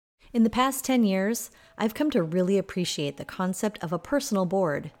In the past 10 years, I've come to really appreciate the concept of a personal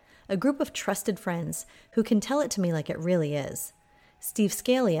board, a group of trusted friends who can tell it to me like it really is. Steve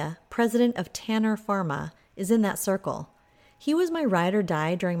Scalia, president of Tanner Pharma, is in that circle. He was my ride or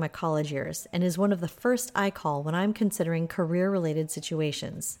die during my college years and is one of the first I call when I'm considering career-related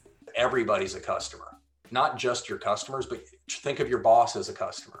situations. Everybody's a customer, not just your customers, but think of your boss as a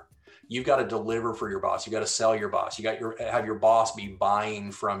customer. You've got to deliver for your boss. You got to sell your boss. You got have your boss be buying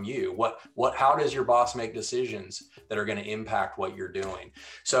from you. How does your boss make decisions that are going to impact what you're doing?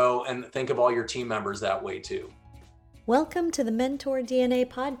 So, and think of all your team members that way too. Welcome to the Mentor DNA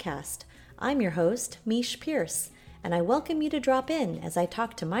podcast. I'm your host, Mish Pierce, and I welcome you to drop in as I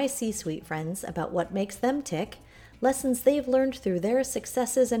talk to my C-suite friends about what makes them tick, lessons they've learned through their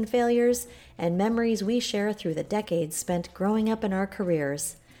successes and failures, and memories we share through the decades spent growing up in our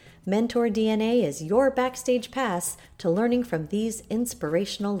careers. Mentor DNA is your backstage pass to learning from these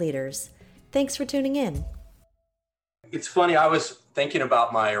inspirational leaders. Thanks for tuning in. It's funny, I was thinking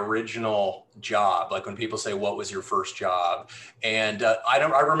about my original job, like when people say, what was your first job? And I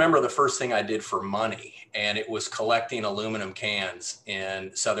remember the first thing I did for money, and it was collecting aluminum cans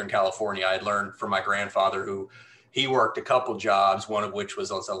in Southern California. I had learned from my grandfather he worked a couple jobs, one of which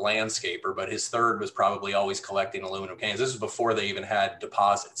was as a landscaper, but his third was probably always collecting aluminum cans. This was before they even had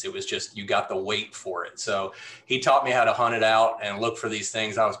deposits. It was just, you got the weight for it. So he taught me how to hunt it out and look for these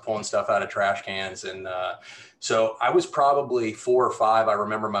things. I was pulling stuff out of trash cans. And so I was probably 4 or 5. I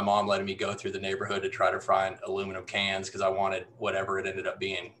remember my mom letting me go through the neighborhood to try to find aluminum cans because I wanted whatever it ended up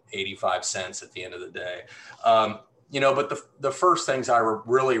being, 85 cents at the end of the day. But the first things I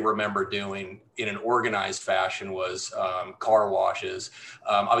really remember doing in an organized fashion was car washes.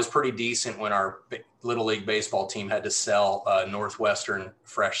 I was pretty decent when our Little League baseball team had to sell Northwestern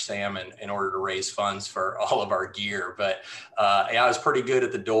fresh salmon in order to raise funds for all of our gear. But I was pretty good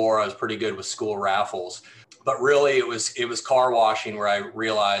at the door. I was pretty good with school raffles. But really, it was car washing where I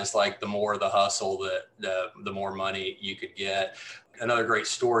realized, like, the more the hustle, the more money you could get. Another great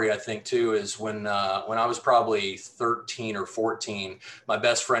story, I think, too, is when I was probably 13 or 14, my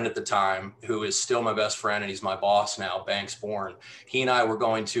best friend at the time, who is still my best friend and he's my boss now, Banks Bourne, he and I were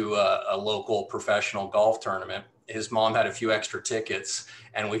going to a local professional golf tournament. His mom had a few extra tickets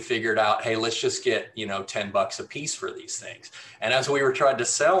and we figured out, hey, let's just get, $10 a piece for these things. And as we were trying to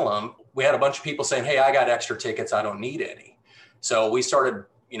sell them, we had a bunch of people saying, hey, I got extra tickets. I don't need any. So we started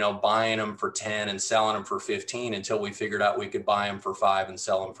buying them for 10 and selling them for 15 until we figured out we could buy them for 5 and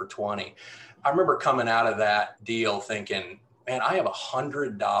sell them for 20. I remember coming out of that deal thinking, man, I have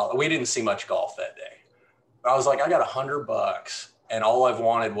 $100. We didn't see much golf that day. I was like, I got $100 and all I've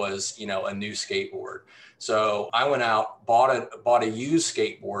wanted was, a new skateboard. So I went out, bought a used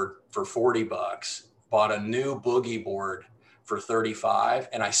skateboard for $40, bought a new boogie board for $35,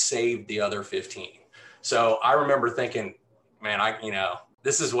 and I saved the other 15. So I remember thinking, man,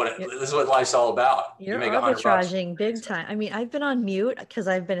 this is what life's all about. You're arbitraging big time. I mean, I've been on mute because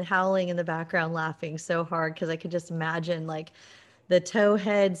I've been howling in the background, laughing so hard because I could just imagine like the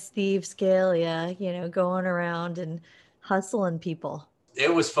towhead Steve Scalia, going around and hustling people.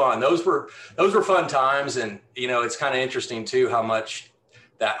 It was fun. Those were fun times, and it's kind of interesting too how much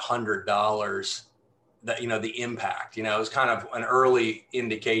that $100, that the impact. It was kind of an early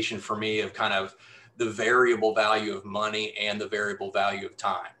indication for me of kind of the variable value of money and the variable value of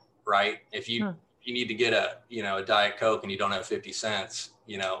time, right? If you need to get a Diet Coke and you don't have 50 cents,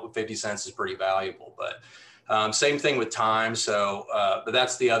 50 cents is pretty valuable, but same thing with time. So, but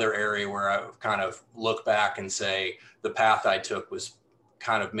that's the other area where I kind of look back and say the path I took was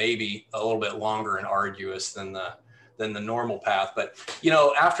kind of maybe a little bit longer and arduous than the normal path. But,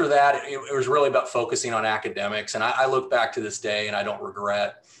 after that, it was really about focusing on academics. And I look back to this day and I don't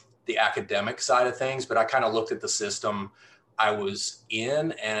regret the academic side of things, but I kind of looked at the system I was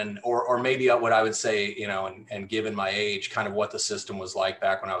in or maybe what I would say, and given my age, kind of what the system was like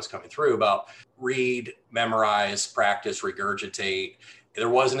back when I was coming through, about read, memorize, practice, regurgitate. There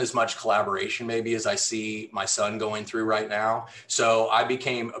wasn't as much collaboration maybe as I see my son going through right now. So I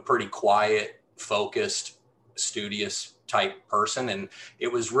became a pretty quiet, focused, studious type person. And it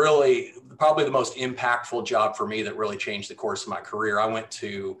was really probably the most impactful job for me that really changed the course of my career. I went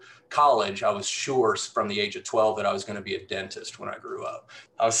to college. I was sure from the age of 12 that I was going to be a dentist when I grew up.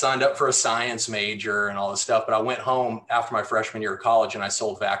 I was signed up for a science major and all this stuff, but I went home after my freshman year of college and I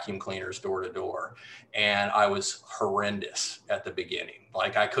sold vacuum cleaners door to door. And I was horrendous at the beginning.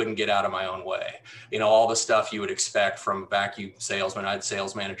 Like I couldn't get out of my own way. All the stuff you would expect from a vacuum salesman. I had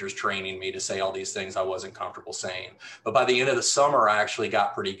sales managers training me to say all these things I wasn't comfortable saying. But by the end of the summer, I actually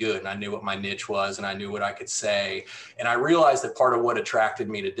got pretty good, and I knew what my niche was, and I knew what I could say. And I realized that part of what attracted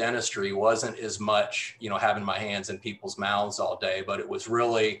me to dentistry wasn't as much, having my hands in people's mouths all day, but it was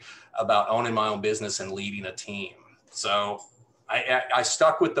really about owning my own business and leading a team. So I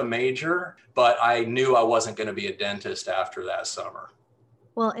stuck with the major, but I knew I wasn't going to be a dentist after that summer.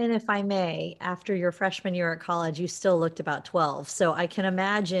 Well, and if I may, after your freshman year at college, you still looked about 12. So I can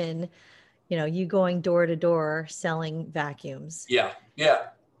imagine, you going door to door selling vacuums. Yeah. Yeah.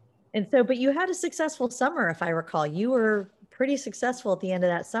 And so, but you had a successful summer, if I recall. You were pretty successful at the end of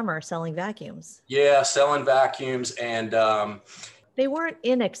that summer selling vacuums. Yeah. Selling vacuums. And they weren't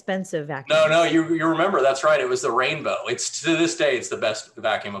inexpensive vacuums. No, you remember. That's right. It was the Rainbow. It's to this day, it's the best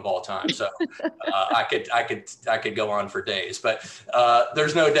vacuum of all time. So I could go on for days, but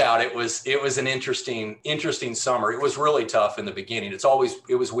there's no doubt it was an interesting summer. It was really tough in the beginning. It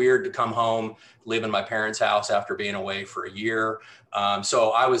was weird to come home, live in my parents' house after being away for a year.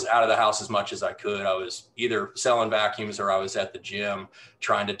 So I was out of the house as much as I could. I was either selling vacuums or I was at the gym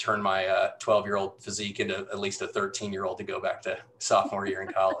trying to turn my 12-year-old physique into at least a 13-year-old to go back to sophomore year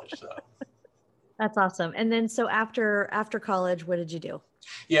in college. So that's awesome. And then, so after college, what did you do?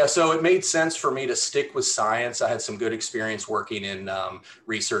 Yeah, so it made sense for me to stick with science. I had some good experience working in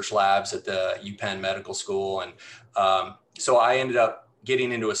research labs at the UPenn Medical School. And so I ended up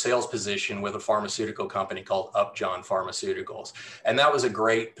getting into a sales position with a pharmaceutical company called Upjohn Pharmaceuticals. And that was a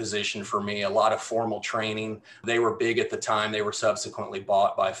great position for me, a lot of formal training. They were big at the time. They were subsequently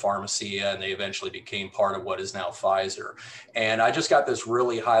bought by Pharmacia, and they eventually became part of what is now Pfizer. And I just got this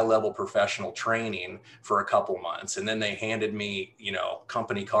really high level professional training for a couple months. And then they handed me,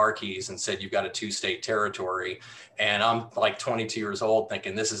 company car keys and said, you've got a 2-state territory. And I'm like 22 years old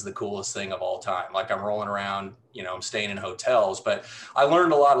thinking this is the coolest thing of all time. Like I'm rolling around, I'm staying in hotels, but I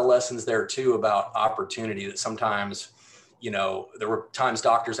learned a lot of lessons there too about opportunity that sometimes, there were times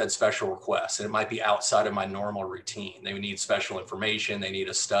doctors had special requests and it might be outside of my normal routine. They would need special information. They need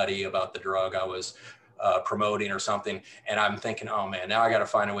a study about the drug I was promoting or something. And I'm thinking, oh man, now I got to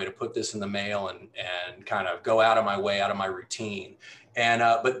find a way to put this in the mail and kind of go out of my way, out of my routine. And,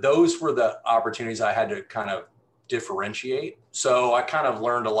 but those were the opportunities I had to kind of differentiate. So I kind of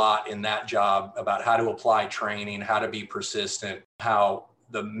learned a lot in that job about how to apply training, how to be persistent, how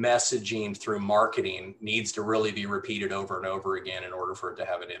the messaging through marketing needs to really be repeated over and over again in order for it to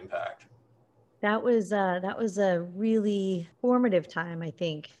have an impact. That was a really formative time, I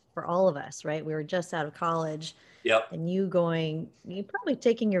think, for all of us, right? We were just out of college. Yep. And you probably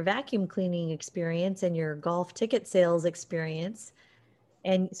taking your vacuum cleaning experience and your golf ticket sales experience.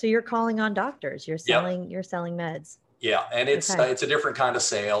 And so you're calling on doctors, you're selling meds. Yeah. And it's a different kind of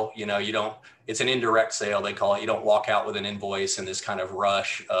sale. It's an indirect sale, they call it. You don't walk out with an invoice and this kind of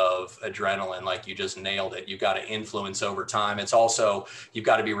rush of adrenaline, like you just nailed it. You've got to influence over time. It's also, you've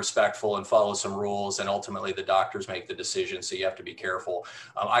got to be respectful and follow some rules. And ultimately the doctors make the decision. So you have to be careful.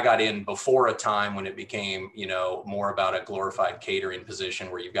 I got in before a time when it became, more about a glorified catering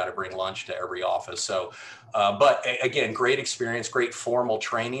position where you've got to bring lunch to every office. So, but again, great experience, great formal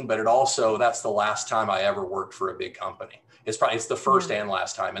training, but that's the last time I ever worked for a big company. It's the first and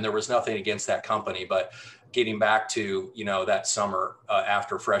last time. And there was nothing against that company, but getting back to, that summer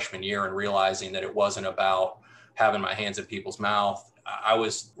after freshman year and realizing that it wasn't about having my hands in people's mouth. I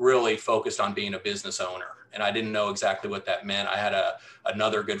was really focused on being a business owner, and I didn't know exactly what that meant. I had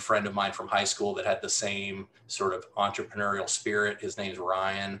another good friend of mine from high school that had the same sort of entrepreneurial spirit. His name's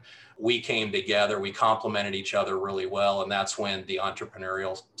Ryan. We came together, we complemented each other really well. And that's when the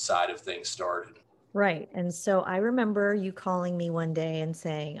entrepreneurial side of things started. Right. And so I remember you calling me one day and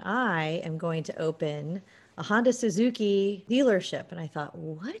saying, I am going to open a Honda Suzuki dealership. And I thought,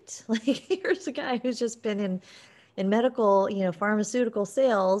 what? Like, here's a guy who's just been in medical, pharmaceutical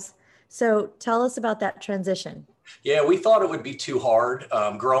sales. So tell us about that transition. Yeah, we thought it would be too hard.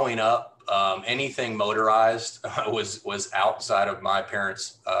 Growing up, anything motorized was outside of my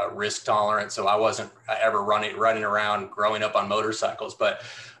parents' risk tolerance. So I wasn't ever running around growing up on motorcycles. But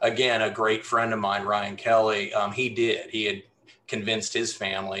again, a great friend of mine, Ryan Kelly, he had convinced his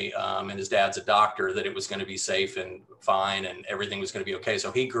family, and his dad's a doctor, that it was going to be safe and fine and everything was going to be okay.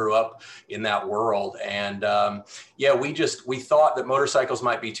 So he grew up in that world. And we thought that motorcycles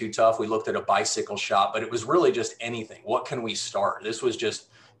might be too tough. We looked at a bicycle shop, but it was really just anything. What can we start? This was just,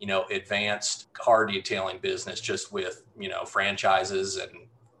 advanced car detailing business, just with, franchises and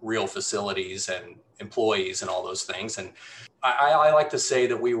real facilities and employees and all those things. And I like to say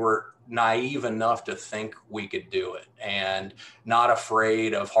that we were naive enough to think we could do it and not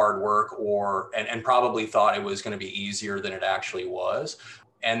afraid of hard work and probably thought it was going to be easier than it actually was.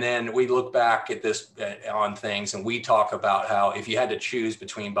 And then we look back at this on things and we talk about how if you had to choose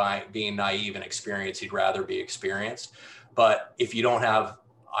between being naive and experienced, you'd rather be experienced. But if you don't have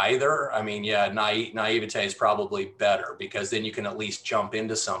either, I mean, yeah, naivete is probably better, because then you can at least jump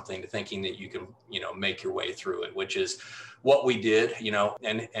into something thinking that you can, make your way through it, which is what we did,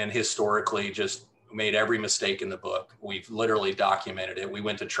 and historically just made every mistake in the book. We've literally documented it. We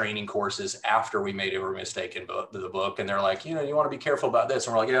went to training courses after we made every mistake in the book. And they're like, you want to be careful about this.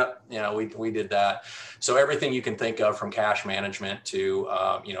 And we're like, yeah, we did that. So everything you can think of, from cash management to,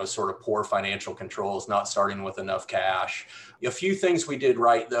 sort of poor financial controls, not starting with enough cash. A few things we did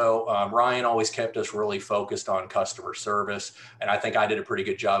right, though. Ryan always kept us really focused on customer service. And I think I did a pretty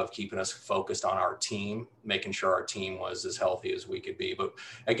good job of keeping us focused on our team, making sure our team was as healthy as we could be. But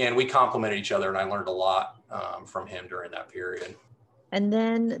again, we complemented each other, and I learned a lot from him during that period. And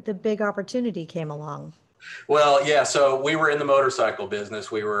then the big opportunity came along. Well, yeah. So we were in the motorcycle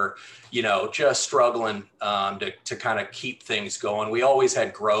business. We were, just struggling to kind of keep things going. We always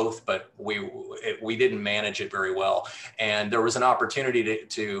had growth, but we didn't manage it very well. And there was an opportunity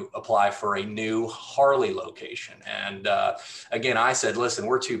to apply for a new Harley location. And again, I said, listen,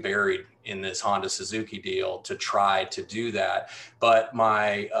 we're too buried in this Honda Suzuki deal to try to do that. But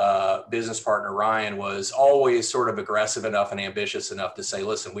my business partner, Ryan, was always sort of aggressive enough and ambitious enough to say,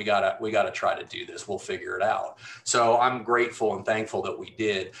 listen, we gotta try to do this. We'll figure it out. So I'm grateful and thankful that we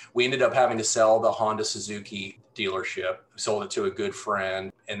did. We ended up having to sell the Honda Suzuki dealership, sold it to a good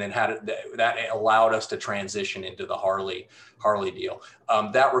friend, and then that allowed us to transition into the Harley deal.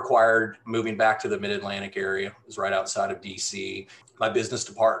 That required moving back to the Mid-Atlantic area. It was right outside of DC. My business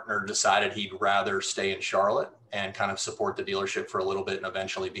partner decided he'd rather stay in Charlotte and kind of support the dealership for a little bit and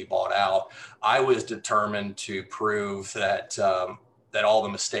eventually be bought out. I was determined to prove that all the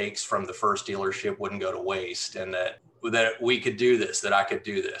mistakes from the first dealership wouldn't go to waste, and that we could do this, that I could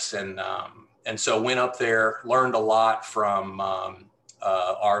do this. And so went up there, learned a lot from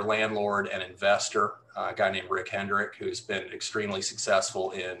our landlord and investor, a guy named Rick Hendrick, who's been extremely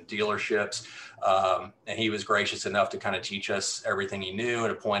successful in dealerships. And he was gracious enough to kind of teach us everything he knew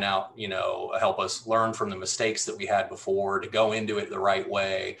and to point out, help us learn from the mistakes that we had before, to go into it the right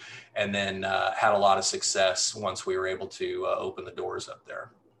way. And then had a lot of success once we were able to open the doors up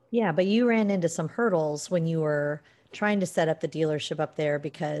there. Yeah, but you ran into some hurdles when you were trying to set up the dealership up there,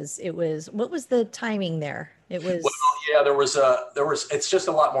 because what was the timing there? It was, well, yeah, it's just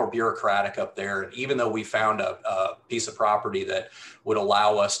a lot more bureaucratic up there. And even though we found a piece of property that would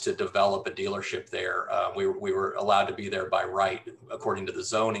allow us to develop a dealership there, we were allowed to be there by right, according to the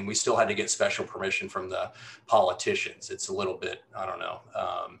zoning. We still had to get special permission from the politicians. It's a little bit, I don't know,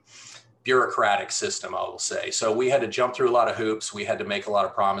 bureaucratic system, I will say. So we had to jump through a lot of hoops. We had to make a lot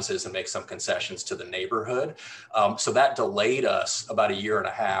of promises and make some concessions to the neighborhood. So that delayed us about 1.5 years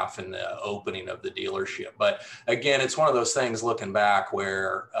in the opening of the dealership. But again, it's one of those things looking back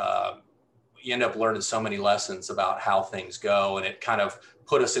where you end up learning so many lessons about how things go. And it kind of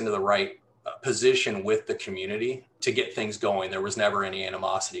put us into the right position with the community to get things going. There was never any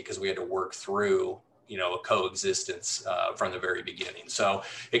animosity because we had to work through a coexistence from the very beginning. So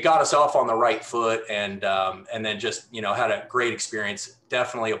it got us off on the right foot, and then just, had a great experience.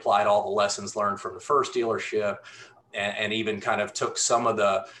 Definitely applied all the lessons learned from the first dealership, and even kind of took some of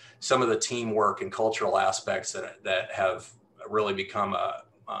the teamwork and cultural aspects that have really become a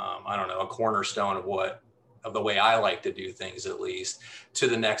cornerstone of the way I like to do things, at least, to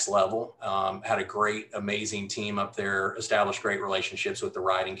the next level. Had a great, amazing team up there, established great relationships with the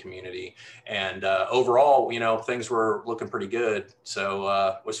riding community. And overall, things were looking pretty good.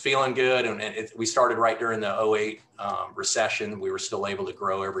 So was feeling good. And we started right during the 2008 recession. We were still able to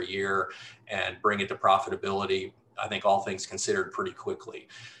grow every year and bring it to profitability, I think, all things considered, pretty quickly.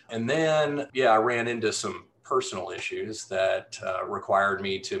 And then, I ran into some personal issues that required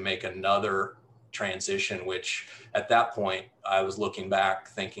me to make another transition, which at that point I was looking back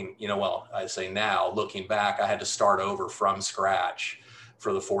thinking, I say now, looking back, I had to start over from scratch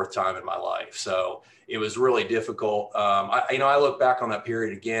for the 4th time in my life. So it was really difficult. I look back on that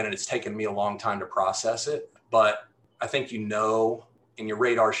period again, and it's taken me a long time to process it, but I think, and your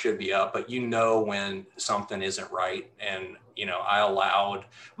radar should be up, but when something isn't right. And, I allowed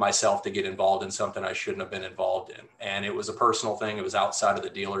myself to get involved in something I shouldn't have been involved in. And it was a personal thing. It was outside of the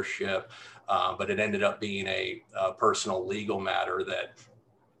dealership. But it ended up being a personal legal matter that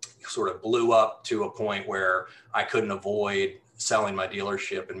sort of blew up to a point where I couldn't avoid selling my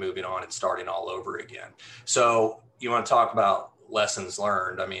dealership and moving on and starting all over again. So you want to talk about lessons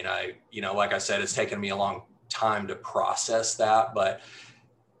learned. I mean, like I said, it's taken me a long time to process that, but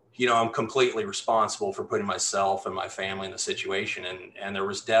I'm completely responsible for putting myself and my family in the situation. And there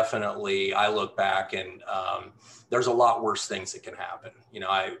was definitely, I look back and there's a lot worse things that can happen.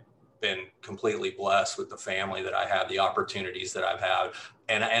 I've been completely blessed with the family that I have, the opportunities that I've had.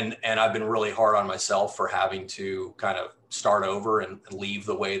 And I've been really hard on myself for having to kind of start over and leave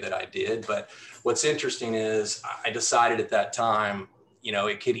the way that I did. But what's interesting is I decided at that time,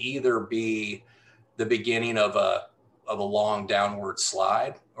 it could either be the beginning of a long downward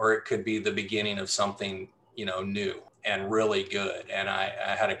slide, or it could be the beginning of something, new and really good. And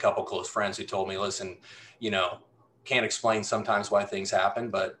I had a couple close friends who told me, listen, can't explain sometimes why things happen,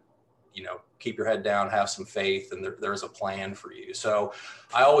 but, keep your head down, have some faith, and there's a plan for you. So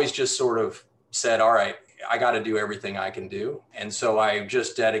I always just sort of said, all right, I got to do everything I can do. And so I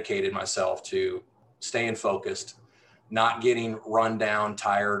just dedicated myself to staying focused, not getting run down,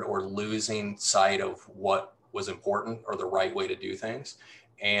 tired, or losing sight of what was important or the right way to do things.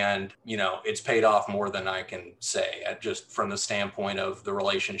 And, it's paid off more than I can say, just from the standpoint of the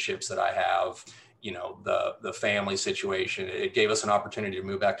relationships that I have, the family situation. It gave us an opportunity to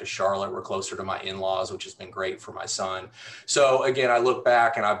move back to Charlotte. We're closer to my in-laws, which has been great for my son. So again, I look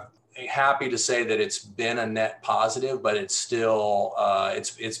back and I'm happy to say that it's been a net positive, but it's still,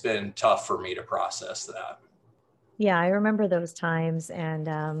 it's been tough for me to process that. Yeah, I remember those times,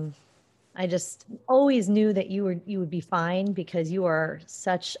 and I just always knew that you would be fine because you are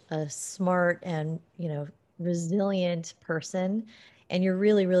such a smart and, resilient person, and you're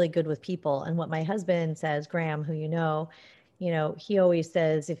really, really good with people. And what my husband says, Graham, who he always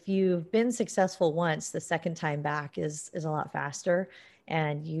says, if you've been successful once, the second time back is a lot faster,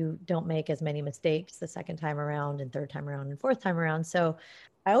 and you don't make as many mistakes the second time around and third time around and fourth time around. So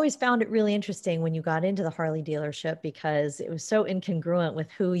I always found it really interesting when you got into the Harley dealership because it was so incongruent with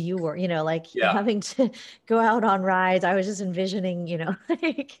who you were, like Yeah. having to go out on rides. I was just envisioning,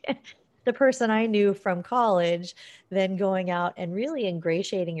 like the person I knew from college, then going out and really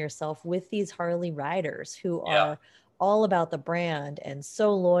ingratiating yourself with these Harley riders who Yeah. are all about the brand and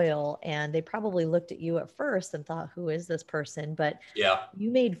so loyal. And they probably looked at you at first and thought, who is this person? But Yeah. you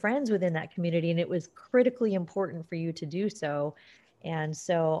made friends within that community, and it was critically important for you to do so. And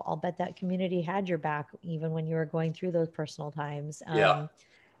so I'll bet that community had your back even when you were going through those personal times. Yeah.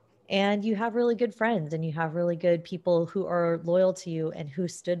 And you have really good friends, and you have really good people who are loyal to you and who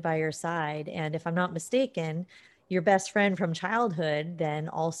stood by your side. And if I'm not mistaken, your best friend from childhood then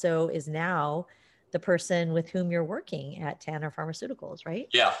also is now the person with whom you're working at Tanner Pharmaceuticals, right?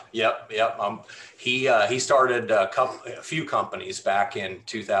 Yeah, yep, yep. He started a few companies back in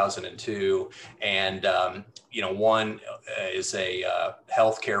 2002, and one is a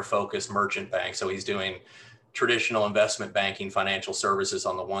healthcare focused merchant bank. So he's doing traditional investment banking, financial services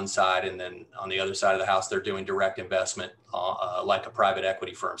on the one side, and then on the other side of the house, they're doing direct investment, like a private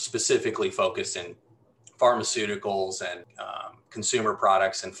equity firm, specifically focused in pharmaceuticals and consumer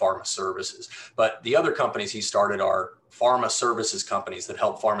products and pharma services. But the other companies he started are pharma services companies that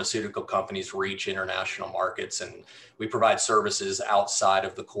help pharmaceutical companies reach international markets. And we provide services outside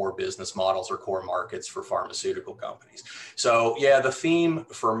of the core business models or core markets for pharmaceutical companies. So yeah, the theme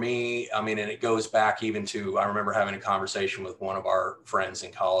for me, I mean, and it goes back even to, I remember having a conversation with one of our friends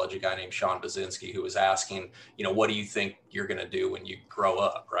in college, a guy named Sean Bazinski, who was asking, what do you think you're going to do when you grow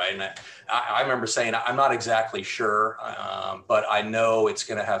up, right? And I remember saying, I'm not exactly sure, but I know it's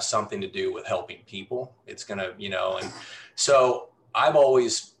going to have something to do with helping people. It's going to, and so I've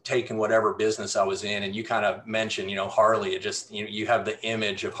always taken whatever business I was in, and you kind of mentioned, Harley, it just, you have the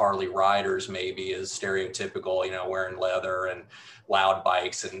image of Harley riders maybe as stereotypical, wearing leather and loud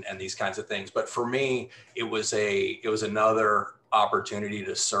bikes and these kinds of things. But for me, it was another opportunity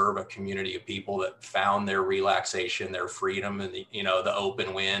to serve a community of people that found their relaxation, their freedom, and the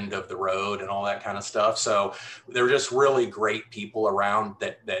open wind of the road and all that kind of stuff. So they're just really great people around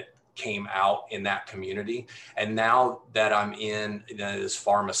that came out in that community. And now that I'm in this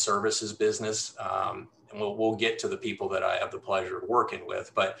pharma services business, and we'll get to the people that I have the pleasure of working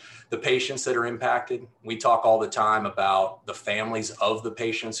with, but the patients that are impacted, we talk all the time about the families of the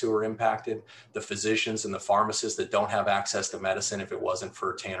patients who are impacted, the physicians and the pharmacists that don't have access to medicine if it wasn't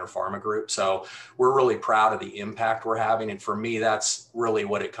for Tanner Pharma Group. So we're really proud of the impact we're having. And for me, that's really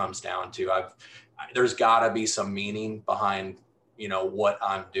what it comes down to. There's gotta be some meaning behind what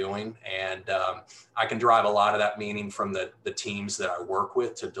I'm doing. And I can derive a lot of that meaning from the teams that I work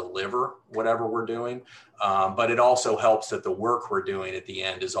with to deliver whatever we're doing. But it also helps that the work we're doing at the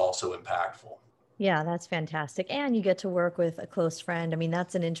end is also impactful. Yeah, that's fantastic. And you get to work with a close friend. I mean,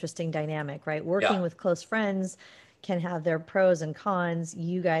 that's an interesting dynamic, right? Yeah, Working with close friends, can have their pros and cons.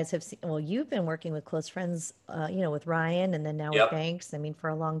 You guys have seen, well, you've been working with close friends, with Ryan and then now with Yep. Banks, I mean, for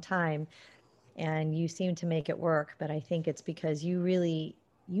a long time, and you seem to make it work. But I think it's because you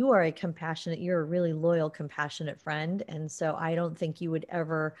are a compassionate, you're a really loyal, compassionate friend. And so I don't think you would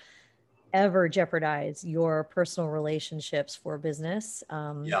ever jeopardize your personal relationships for business.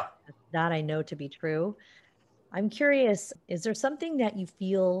 Yeah. That I know to be true. I'm curious, is there something that you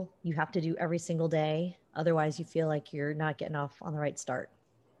feel you have to do every single day? Otherwise, you feel like you're not getting off on the right start?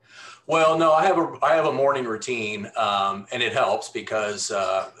 Well, no, I have a morning routine, and it helps because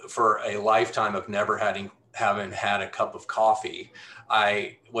for a lifetime of never having had a cup of coffee,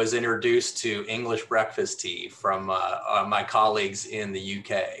 I was introduced to English breakfast tea from my colleagues in the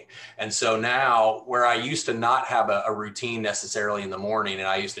UK. And so now, where I used to not have a routine necessarily in the morning, and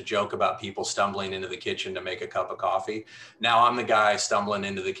I used to joke about people stumbling into the kitchen to make a cup of coffee, now I'm the guy stumbling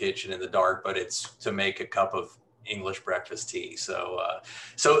into the kitchen in the dark, but it's to make a cup of English breakfast tea. So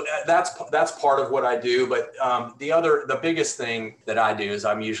that's part of what I do. But the biggest thing that I do is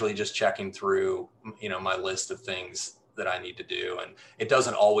I'm usually just checking through, my list of things that I need to do, and it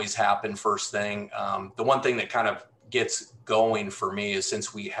doesn't always happen first thing. The one thing that kind of gets going for me is,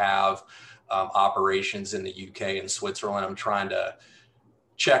 since we have operations in the UK and Switzerland, I'm trying to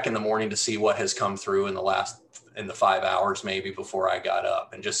check in the morning to see what has come through in the 5 hours maybe before I got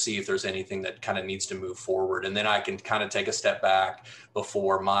up, and just see if there's anything that kind of needs to move forward. And then I can kind of take a step back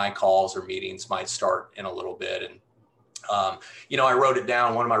before my calls or meetings might start in a little bit. And, I wrote it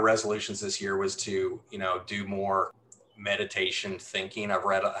down. One of my resolutions this year was to, do more meditation thinking. I've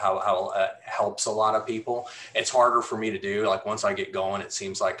read how it helps a lot of people. It's harder for me to do. Like, once I get going, it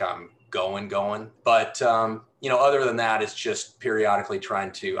seems like I'm going. But, other than that, it's just periodically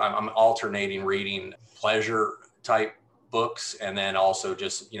I'm alternating reading pleasure type books, and then also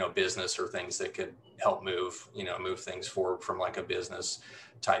just, business or things that could help move things forward from like a business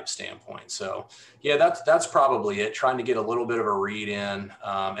type standpoint. So yeah, that's probably it. Trying to get a little bit of a read in.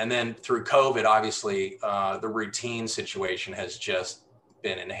 And then through COVID, obviously, the routine situation has just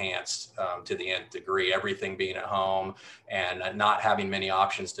been enhanced to the nth degree, everything being at home and not having many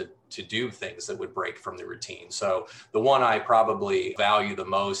options to do things that would break from the routine. So the one I probably value the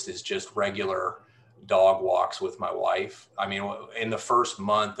most is just regular dog walks with my wife. I mean, in the first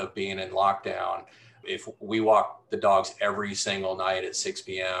month of being in lockdown, if we walked the dogs every single night at 6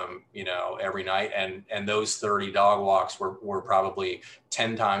 p.m., every night, and those 30 dog walks were probably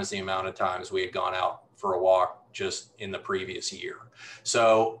 10 times the amount of times we had gone out for a walk just in the previous year.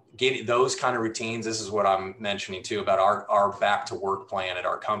 So getting those kind of routines, this is what I'm mentioning too about our back to work plan at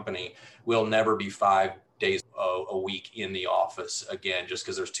our company. We'll never be 5 days a week in the office again, just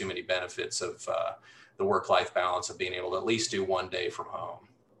because there's too many benefits of the work-life balance of being able to at least do one day from home.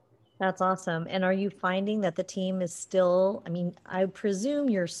 That's awesome. And are you finding that the team is still, I mean, I presume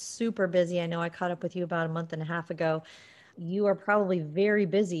you're super busy. I know I caught up with you about a month and a half ago. You are probably very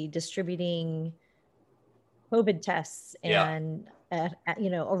busy distributing COVID tests Yeah. and,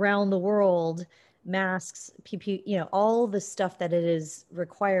 around the world, masks, PP, all the stuff that it is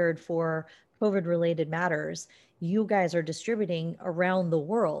required for COVID related matters. You guys are distributing around the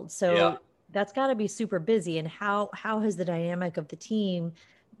world. Yeah. So that's got to be super busy. And how has the dynamic of the team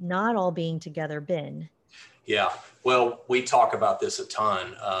not all being together been? Yeah. Well, we talk about this a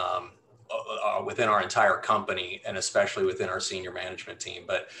ton within our entire company, and especially within our senior management team.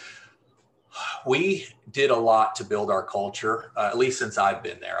 But we did a lot to build our culture, at least since I've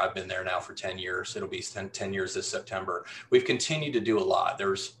been there. I've been there now for 10 years. It'll be 10 years this September. We've continued to do a lot.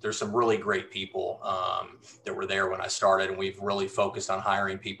 There's some really great people that were there when I started, and we've really focused on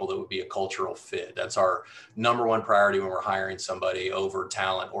hiring people that would be a cultural fit. That's our number one priority when we're hiring somebody over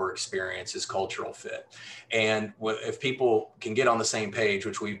talent or experience, is cultural fit. And if people can get on the same page,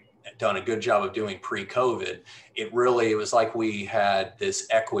 which we've done a good job of doing pre-COVID, it was like we had this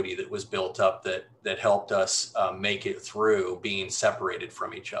equity that was built up that helped us make it through being separated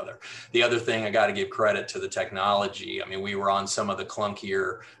from each other. The other thing, I got to give credit to the technology. I mean, we were on some of the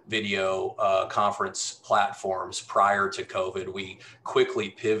clunkier video conference platforms prior to COVID. We quickly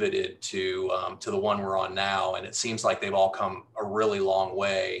pivoted to the one we're on now, and it seems like they've all come a really long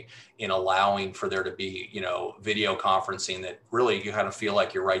way in allowing for there to be, video conferencing that really you kind of feel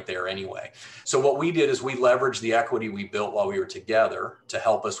like you're right there anyway. So what we did is we leveraged the equity we built while we were together to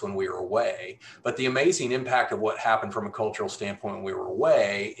help us when we were away. But the amazing impact of what happened from a cultural standpoint when we were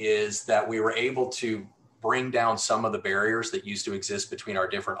away is that we were able to bring down some of the barriers that used to exist between our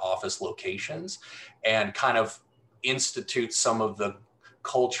different office locations and kind of institute some of the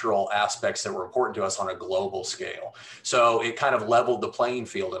cultural aspects that were important to us on a global scale. So it kind of leveled the playing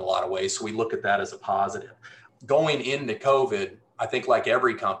field in a lot of ways. So we look at that as a positive. going into COVID, I think like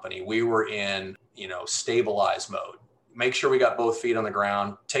every company, we were in, stabilize mode. Make sure we got both feet on the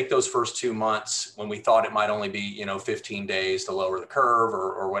ground, take those first 2 months when we thought it might only be, 15 days to lower the curve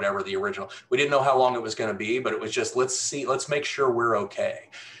or whatever the original. We didn't know how long it was going to be, but it was just, let's make sure we're okay.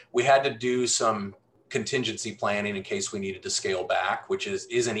 We had to do some contingency planning in case we needed to scale back, which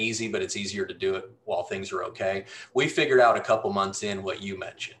isn't easy, but it's easier to do it while things are okay. We figured out a couple months in what you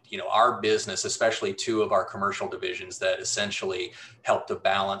mentioned, our business, especially two of our commercial divisions that essentially help to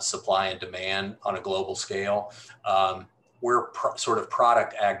balance supply and demand on a global scale. We're sort of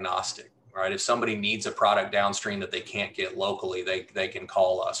product agnostic. Right. If somebody needs a product downstream that they can't get locally, they can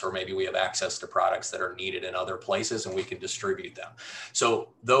call us, or maybe we have access to products that are needed in other places and we can distribute them.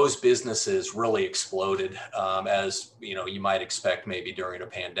 So those businesses really exploded, as you might expect maybe during a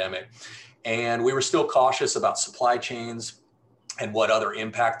pandemic. And we were still cautious about supply chains and what other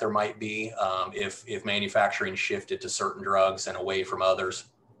impact there might be if manufacturing shifted to certain drugs and away from others.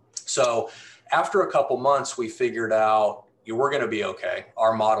 So after a couple months, we figured out, we're going to be okay.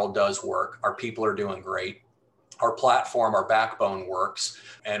 Our model does work. Our people are doing great. Our platform, our backbone works.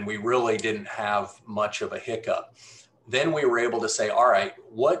 And we really didn't have much of a hiccup. Then we were able to say, all right,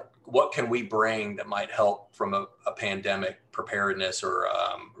 what can we bring that might help from a pandemic preparedness or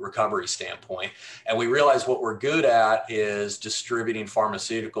recovery standpoint? And we realized what we're good at is distributing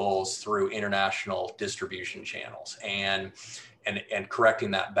pharmaceuticals through international distribution channels and correcting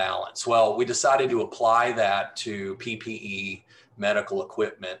that balance. Well, we decided to apply that to PPE, medical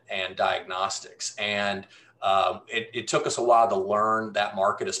equipment, and diagnostics. And it took us a while to learn that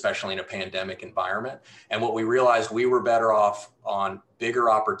market, especially in a pandemic environment. And what we realized, we were better off on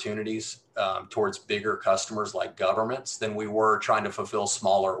bigger opportunities towards bigger customers like governments than we were trying to fulfill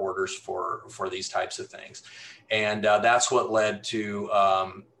smaller orders for these types of things. And that's what led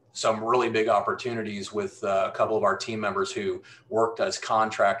to some really big opportunities with a couple of our team members who worked as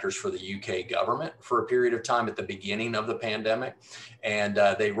contractors for the UK government for a period of time at the beginning of the pandemic. And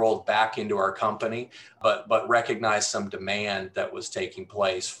they rolled back into our company, but recognized some demand that was taking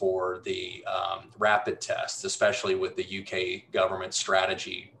place for the rapid tests, especially with the UK government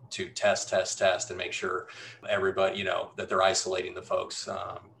strategy to test and make sure everybody, that they're isolating the folks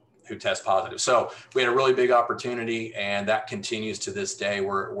who test positive. So we had a really big opportunity, and that continues to this day.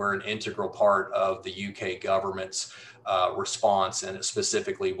 We're an integral part of the UK government's response, and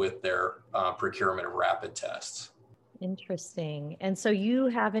specifically with their procurement of rapid tests. Interesting. And so you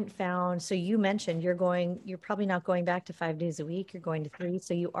haven't found, so you mentioned you're probably not going back to 5 days a week, you're going to 3.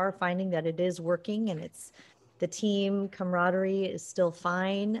 So you are finding that it is working, and the team camaraderie is still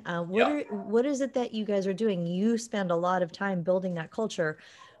fine. What is it that you guys are doing? You spend a lot of time building that culture,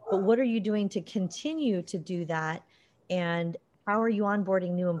 but what are you doing to continue to do that? And how are you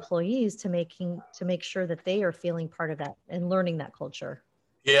onboarding new employees to make sure that they are feeling part of that and learning that culture?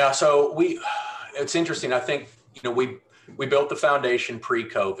 Yeah, so it's interesting. I think, we built the foundation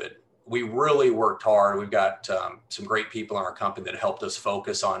pre-COVID. We really worked hard. We've got some great people in our company that helped us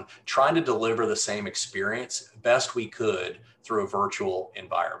focus on trying to deliver the same experience best we could through a virtual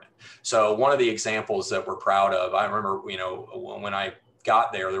environment. So one of the examples that we're proud of, I remember, when I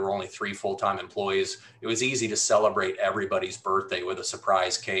got there were only 3 full-time employees. It was easy to celebrate everybody's birthday with a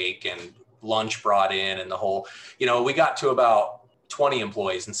surprise cake and lunch brought in and the whole, we got to about 20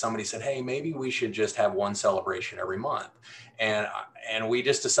 employees and somebody said, hey, maybe we should just have one celebration every month. And we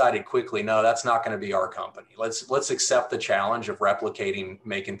just decided quickly, no, that's not going to be our company. Let's accept the challenge of replicating,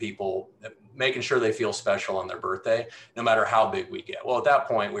 making sure they feel special on their birthday, no matter how big we get. Well, at that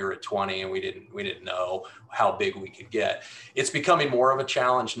point we were at 20 and we didn't know how big we could get. It's becoming more of a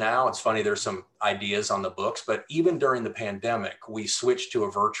challenge now. It's funny, there's some ideas on the books, but even during the pandemic, we switched to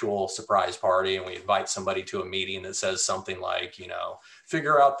a virtual surprise party and we invite somebody to a meeting that says something like,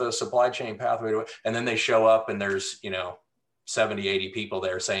 figure out the supply chain pathway to it. And then they show up and there's, 70, 80 people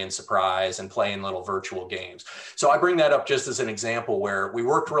there saying surprise and playing little virtual games. So I bring that up just as an example where we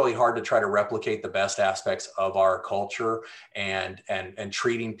worked really hard to try to replicate the best aspects of our culture and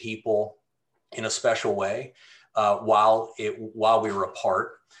treating people in a special way while we were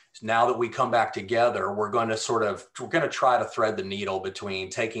apart. Now that we come back together, we're going to try to thread the needle between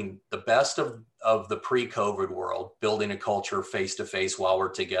taking the best of the pre-COVID world, building a culture face-to-face while we're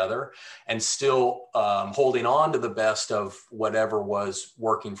together, and still holding on to the best of whatever was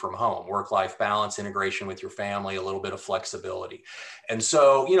working from home, work-life balance, integration with your family, a little bit of flexibility. And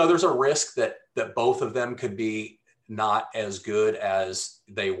so, there's a risk that both of them could be not as good as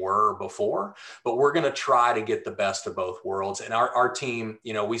they were before, but we're going to try to get the best of both worlds. And our team,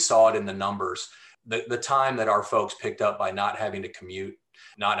 we saw it in the numbers, the time that our folks picked up by not having to commute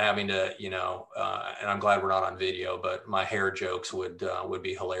not having to, and I'm glad we're not on video, but my hair jokes would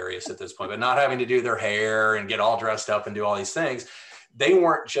be hilarious at this point, but not having to do their hair and get all dressed up and do all these things. They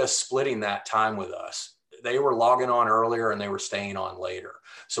weren't just splitting that time with us. They were logging on earlier and they were staying on later.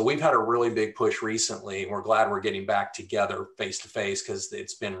 So we've had a really big push recently, and we're glad we're getting back together face to face, because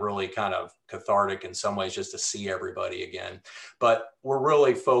it's been really kind of cathartic in some ways just to see everybody again. But we're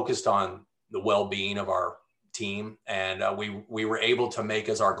really focused on the well-being of our team. And we were able to make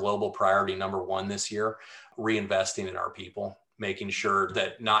as our global priority number one this year, reinvesting in our people, making sure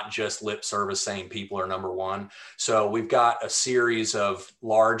that not just lip service saying people are number one. So we've got a series of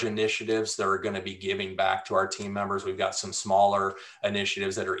large initiatives that are going to be giving back to our team members. We've got some smaller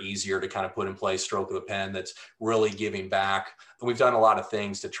initiatives that are easier to kind of put in place, stroke of the pen, that's really giving back. And we've done a lot of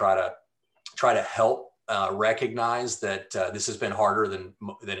things to try to help recognize that this has been harder than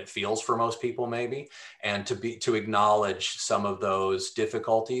it feels for most people, maybe, and to acknowledge some of those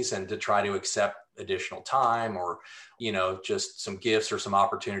difficulties and to try to accept additional time, or just some gifts or some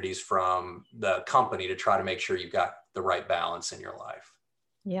opportunities from the company to try to make sure you've got the right balance in your life.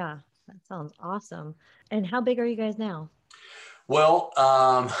 Yeah, that sounds awesome. And how big are you guys now? Well,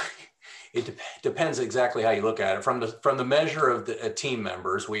 it depends exactly how you look at it. From the measure of the team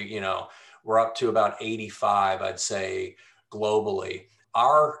members, we're up to about 85, I'd say, globally.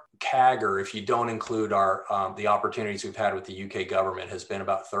 Our CAGR, if you don't include our the opportunities we've had with the UK government, has been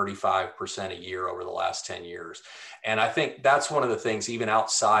about 35% a year over the last 10 years. And I think that's one of the things, even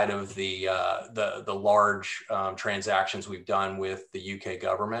outside of the large transactions we've done with the UK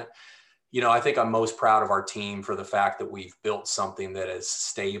government. I think I'm most proud of our team for the fact that we've built something that is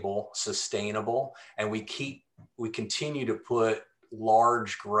stable, sustainable, and we continue to put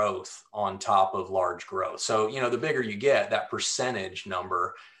large growth on top of large growth. So, the bigger you get, that percentage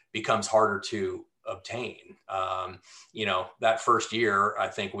number becomes harder to obtain. That first year, I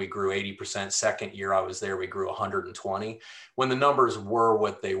think we grew 80%. Second year I was there, we grew 120. When the numbers were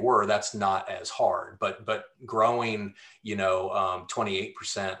what they were, that's not as hard, but growing,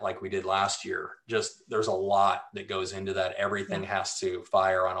 28% like we did last year, just there's a lot that goes into that. Everything has to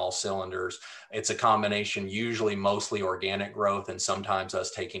fire on all cylinders. It's a combination, usually mostly organic growth, and sometimes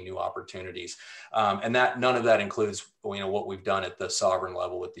us taking new opportunities. And that none of that includes, what we've done at the sovereign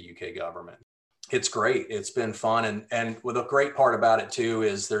level with the UK government. It's great. It's been fun. And with a great part about it too,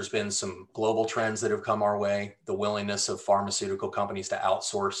 is there's been some global trends that have come our way. The willingness of pharmaceutical companies to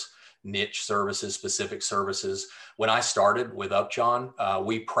outsource niche services, specific services. When I started with Upjohn,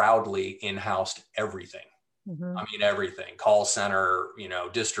 we proudly in-housed everything. Mm-hmm. I mean, everything, call center,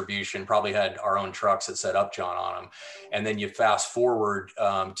 distribution, probably had our own trucks that said Upjohn on them. And then you fast forward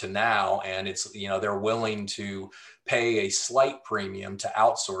to now, and it's, they're willing to pay a slight premium to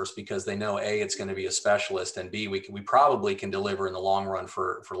outsource because they know A, it's going to be a specialist, and B, we probably can deliver in the long run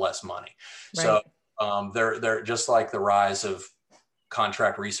for less money. Right. So they're just like the rise of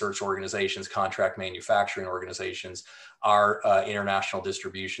contract research organizations, contract manufacturing organizations. Our international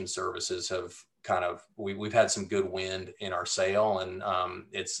distribution services have we've had some good wind in our sail, and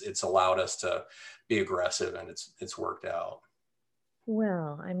it's allowed us to be aggressive, and it's worked out.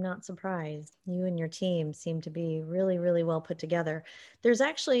 Well, I'm not surprised. You and your team seem to be really, really well put together.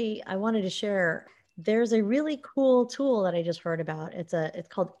 I wanted to share, there's a really cool tool that I just heard about. It's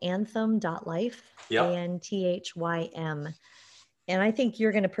called Anthem.life, Yep. ANTHYM. And I think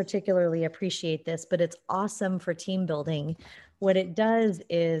you're going to particularly appreciate this, but it's awesome for team building. What it does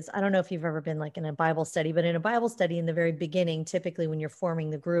is, I don't know if you've ever been like in a Bible study, but in a Bible study in the very beginning, typically when you're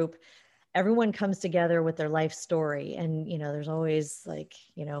forming the group, everyone comes together with their life story. And, there's always like,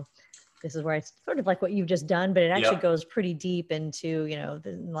 this is where it's sort of like what you've just done, but it actually goes pretty deep into,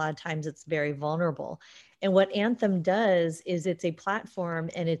 a lot of times it's very vulnerable. And what Anthem does is it's a platform,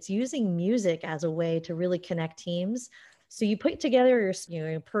 and it's using music as a way to really connect teams. So you put together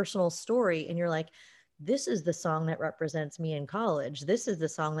your personal story, and you're like, this is the song that represents me in college. This is the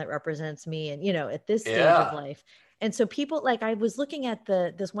song that represents me, and at this stage of life. And so people, like, I was looking at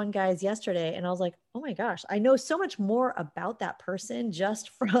this one guy's yesterday, and I was like, oh my gosh, I know so much more about that person just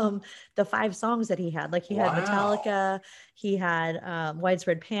from the 5 songs that he had. Like he had Metallica, he had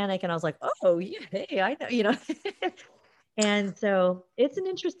Widespread Panic, and I was like, oh yeah, hey, I know, And so it's an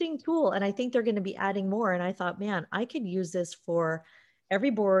interesting tool, and I think they're going to be adding more. And I thought, man, I could use this for every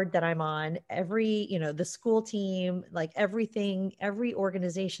board that I'm on, every, the school team, like everything, every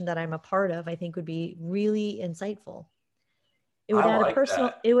organization that I'm a part of, I think would be really insightful. It would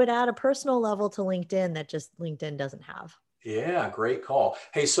add a personal level to LinkedIn that just LinkedIn doesn't have. Yeah, great call.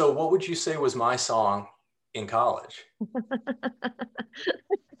 Hey, so what would you say was my song in college?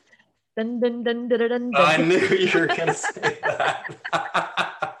 Dun, dun, dun, dun, dun, dun. I knew you were going to say that.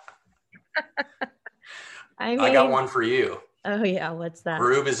 I I got mean, one for you. oh yeah, what's that?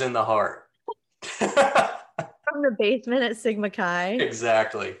 Groove is in the heart. From the basement at Sigma Chi.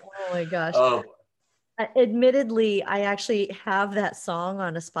 Exactly. Oh my gosh. Oh, Admittedly, I actually have that song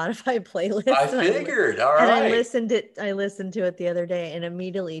on a Spotify I playlist, and figured. All and I right. listened it. I listened to it the other day, and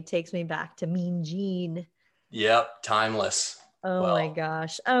immediately takes me back to Mean Gene. Yep. Timeless. Oh my Well,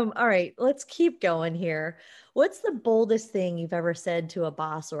 gosh. All right, let's keep going here. What's the boldest thing you've ever said to a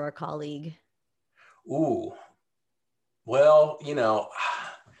boss or a colleague? ooh. Well,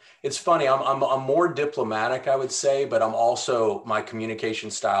 it's funny. I'm more diplomatic, I would say, but I'm also my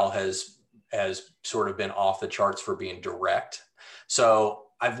communication style has sort of been off the charts for being direct. So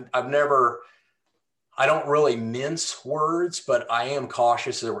I've never I don't really mince words, but I am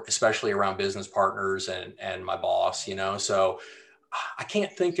cautious, especially around business partners and my boss. So I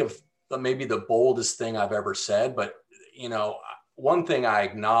can't think of maybe the boldest thing I've ever said, but you know, one thing I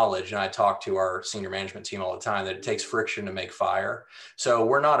acknowledge, and I talk to our senior management team all the time, that it takes friction to make fire. So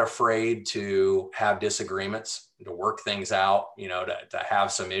we're not afraid to have disagreements, to work things out, to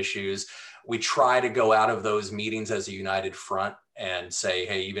have some issues. We try to go out of those meetings as a united front and say,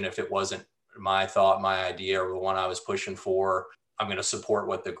 hey, even if it wasn't my thought, my idea, or the one I was pushing for, I'm going to support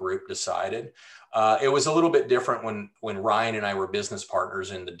what the group decided. It was a little bit different when Ryan and I were business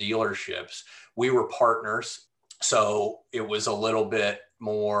partners in the dealerships. We were partners, so it was a little bit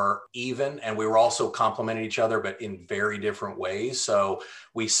more even, and we were also complementing each other, but in very different ways. So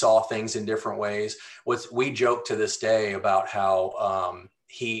we saw things in different ways. We joke to this day about how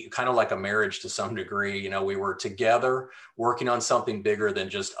he kind of like a marriage to some degree. We were together working on something bigger than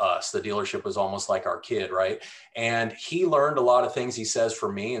just us. The dealership was almost like our kid, right? And he learned a lot of things he says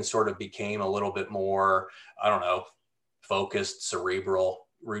from me and sort of became a little bit more, I don't know, focused, cerebral,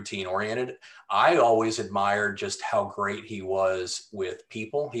 routine oriented. I always admired just how great he was with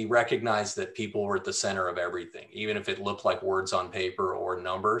people. He recognized that people were at the center of everything, even if it looked like words on paper or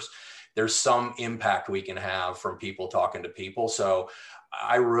numbers. There's some impact we can have from people talking to people. So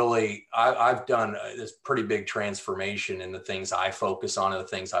I've done this pretty big transformation in the things I focus on and the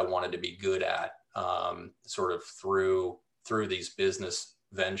things I wanted to be good at, sort of through these business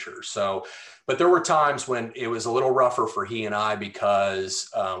ventures. So, but there were times when it was a little rougher for he and I because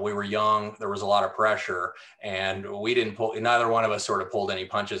we were young. There was a lot of pressure, and we didn't pull. Neither one of us sort of pulled any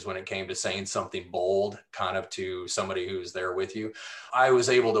punches when it came to saying something bold, kind of to somebody who's there with you. I was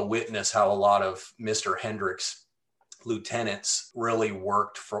able to witness how a lot of Mr. Hendricks lieutenants really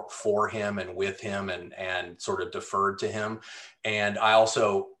worked for him and with him and sort of deferred to him. And I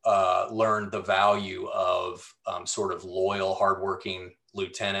also learned the value of sort of loyal, hardworking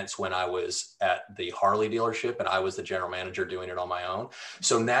lieutenants when I was at the Harley dealership and I was the general manager doing it on my own.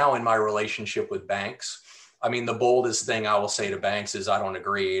 So now in my relationship with Banks, I mean, the boldest thing I will say to Banks is I don't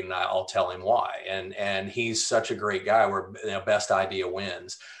agree, and I'll tell him why. And he's such a great guy where best idea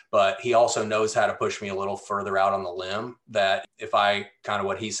wins. But he also knows how to push me a little further out on the limb, that if I kind of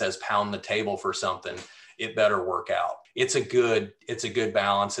what he says, pound the table for something, it better work out. It's a good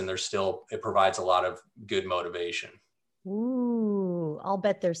balance, and it provides a lot of good motivation. Ooh, I'll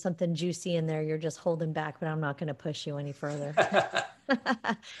bet there's something juicy in there you're just holding back, but I'm not going to push you any further.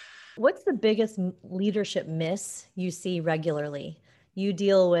 What's the biggest leadership miss you see regularly? You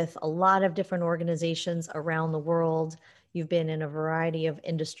deal with a lot of different organizations around the world. You've been in a variety of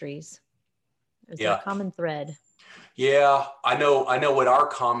industries. Is there a common thread? Yeah, I know what our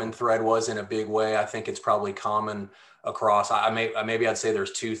common thread was in a big way. I think it's probably common across. Maybe I'd say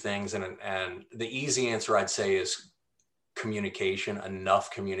there's two things, and the easy answer I'd say is communication, enough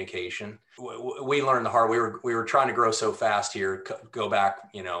communication. We learned the hard. We were trying to grow so fast here. Go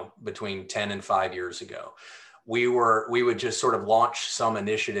back, between 10 and 5 years ago. We would just sort of launch some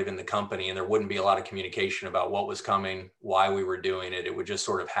initiative in the company, and there wouldn't be a lot of communication about what was coming, why we were doing it. It would just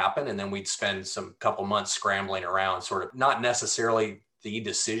sort of happen, and then we'd spend some couple months scrambling around, sort of not necessarily the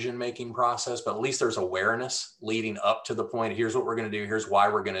decision-making process, but at least there's awareness leading up to the point. Here's what we're going to do. Here's why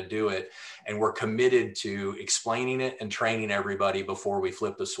we're going to do it. And we're committed to explaining it and training everybody before we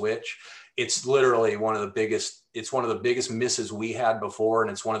flip the switch. It's literally one of the biggest misses we had before. And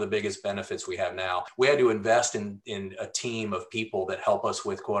it's one of the biggest benefits we have now. We had to invest in a team of people that help us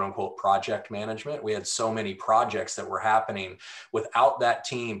with quote unquote project management. We had so many projects that were happening without that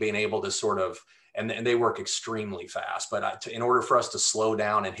team being able to sort of, and they work extremely fast, but in order for us to slow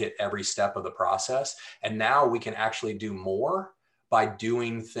down and hit every step of the process, and now we can actually do more by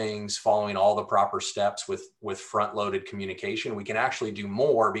doing things, following all the proper steps with front-loaded communication. We can actually do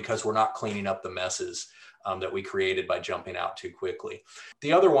more because we're not cleaning up the messes that we created by jumping out too quickly.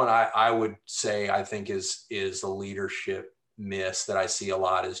 The other one I would say I think is a leadership miss that I see a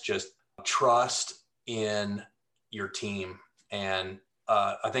lot is just trust in your team. And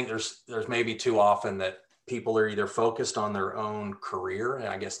I think there's maybe too often that people are either focused on their own career, and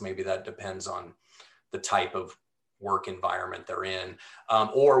I guess maybe that depends on the type of work environment they're in,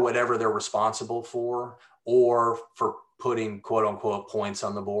 or whatever they're responsible for, or for putting quote unquote points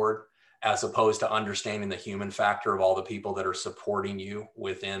on the board, as opposed to understanding the human factor of all the people that are supporting you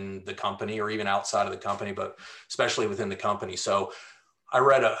within the company or even outside of the company, but especially within the company. So I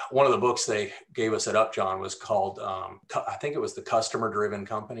read one of the books they gave us at Upjohn was called, I think it was The Customer Driven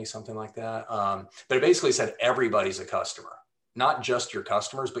Company, something like that. But it basically said everybody's a customer, not just your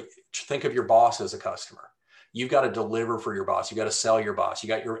customers, but think of your boss as a customer. You've got to deliver for your boss. You got to sell your boss. You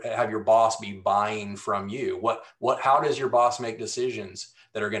got have your boss be buying from you. How does your boss make decisions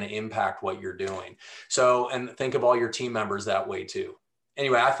that are going to impact what you're doing? So, and think of all your team members that way too.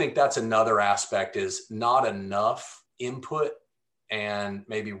 Anyway, I think that's another aspect, is not enough input and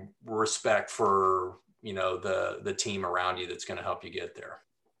maybe respect for, the team around you that's going to help you get there.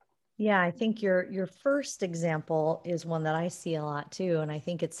 Yeah, I think your first example is one that I see a lot too, and I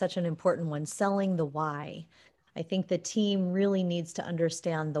think it's such an important one, selling the why. I think the team really needs to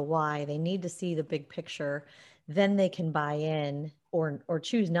understand the why. They need to see the big picture, then they can buy in or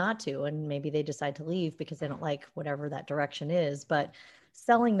choose not to, and maybe they decide to leave because they don't like whatever that direction is. But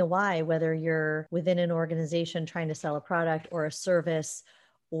selling the why, whether you're within an organization trying to sell a product or a service,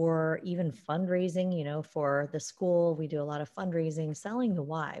 or even fundraising, for the school, we do a lot of fundraising, selling the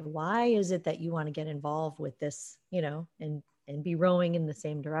why. Why is it that you want to get involved with this, and be rowing in the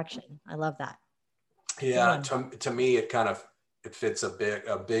same direction? I love that. Yeah, to me, it fits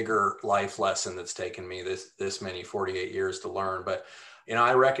a bigger life lesson that's taken me this many 48 years to learn. But,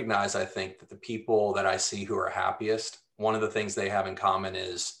 I think that the people that I see who are happiest, one of the things they have in common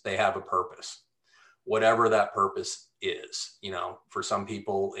is they have a purpose, whatever that purpose is. For some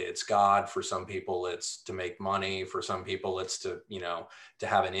people it's God, for some people it's to make money, for some people it's to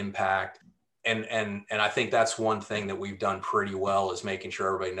have an impact. And I think that's one thing that we've done pretty well, is making sure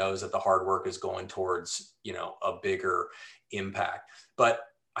everybody knows that the hard work is going towards, a bigger impact. But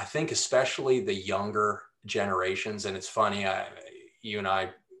I think especially the younger generations, and it's funny, you and I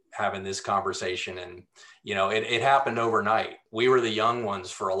having this conversation, and it happened overnight. We were the young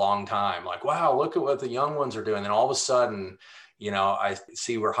ones for a long time, like, wow, look at what the young ones are doing. And all of a sudden, I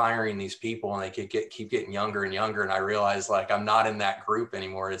see we're hiring these people and they keep getting younger and younger. And I realize, like, I'm not in that group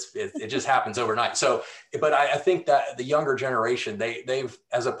anymore. It just happens overnight. So, but I think that the younger generation, they've,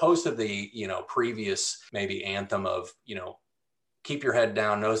 as opposed to the, previous maybe anthem of, keep your head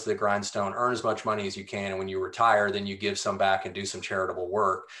down, nose to the grindstone, earn as much money as you can. And when you retire, then you give some back and do some charitable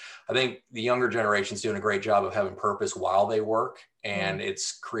work. I think the younger generation's doing a great job of having purpose while they work. And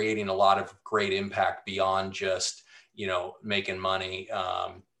it's creating a lot of great impact beyond just, making money,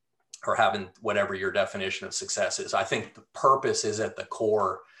 or having whatever your definition of success is. I think the purpose is at the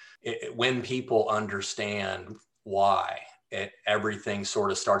core. When people understand why, everything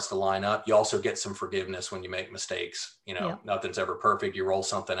sort of starts to line up. You also get some forgiveness when you make mistakes. Nothing's ever perfect. You roll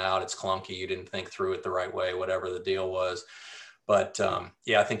something out, it's clunky, you didn't think through it the right way, whatever the deal was. But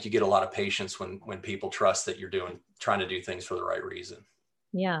I think you get a lot of patience when people trust that you're trying to do things for the right reason.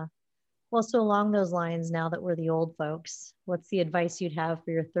 Yeah. Well, so along those lines, now that we're the old folks, what's the advice you'd have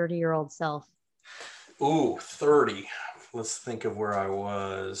for your 30-year-old self? Ooh, 30. Let's think of where I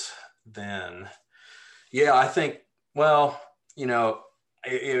was then. Yeah, I think, well,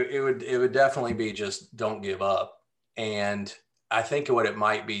 it would definitely be just don't give up. And I think what it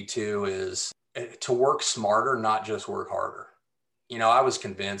might be too is to work smarter, not just work harder. I was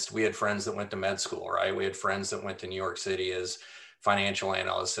convinced. We had friends that went to med school, right? We had friends that went to New York City as financial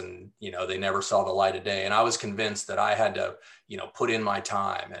analysts, and, they never saw the light of day. And I was convinced that I had to, put in my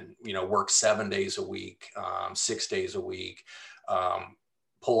time and, work 7 days a week, 6 days a week,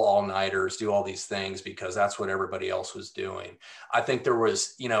 pull all-nighters, do all these things because that's what everybody else was doing. I think there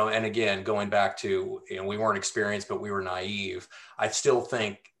was, and again, going back to, we weren't experienced, but we were naive. I still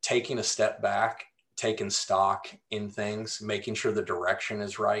think taking a step back, taking stock in things, making sure the direction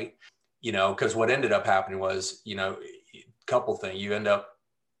is right, because what ended up happening was, a couple things. You end up,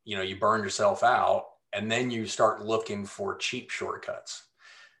 you burn yourself out, and then you start looking for cheap shortcuts,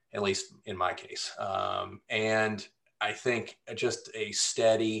 at least in my case. And I think just a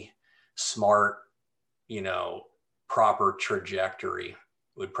steady, smart, proper trajectory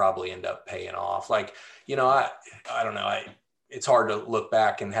would probably end up paying off. Like, I don't know. It's hard to look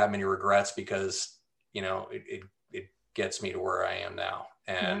back and have many regrets because, it gets me to where I am now.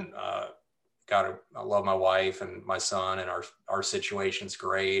 And I love my wife and my son, and our situation's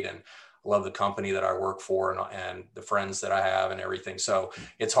great. And I love the company that I work for and the friends that I have and everything. So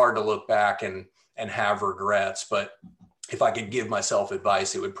it's hard to look back and and have regrets. But if I could give myself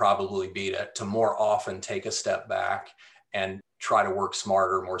advice, it would probably be to more often take a step back and try to work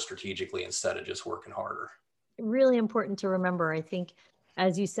smarter, more strategically, instead of just working harder. Really important to remember. I think,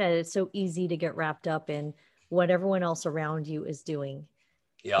 as you said, it's so easy to get wrapped up in what everyone else around you is doing.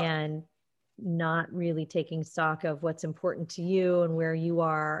 Yeah. And not really taking stock of what's important to you and where you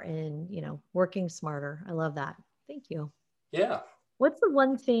are and, working smarter. I love that. Thank you. Yeah. What's the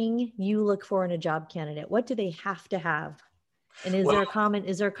one thing you look for in a job candidate? What do they have to have? And is there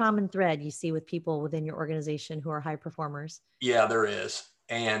a common thread you see with people within your organization who are high performers? Yeah, there is.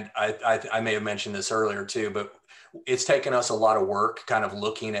 And I may have mentioned this earlier too, but it's taken us a lot of work kind of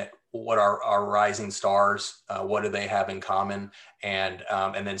looking at what our rising stars, what do they have in common? And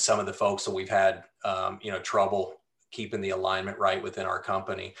then some of the folks that we've had, trouble keeping the alignment right within our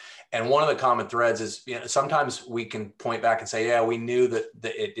company. And one of the common threads is, sometimes we can point back and say, yeah, we knew that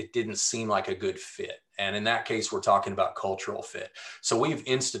it didn't seem like a good fit. And in that case, we're talking about cultural fit. So we've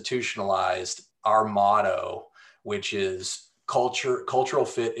institutionalized our motto, which is cultural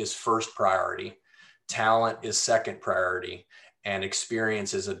fit is first priority, talent is second priority, and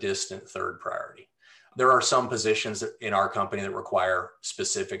experience is a distant third priority. There are some positions in our company that require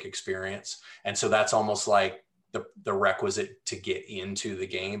specific experience. And so that's almost like the requisite to get into the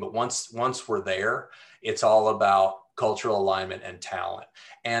game. But once we're there, it's all about cultural alignment and talent.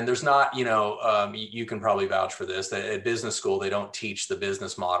 And there's not, you can probably vouch for this, that at business school, they don't teach the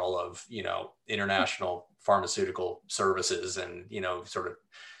business model of, international pharmaceutical services and, sort of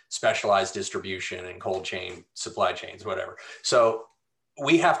specialized distribution and cold chain supply chains, whatever. So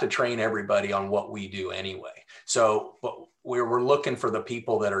we have to train everybody on what we do anyway. So but we're looking for the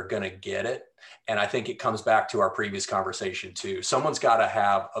people that are going to get it. And I think it comes back to our previous conversation too. Someone's got to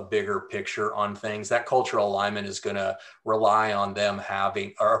have a bigger picture on things. That cultural alignment is going to rely on them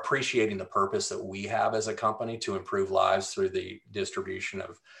having or appreciating the purpose that we have as a company to improve lives through the distribution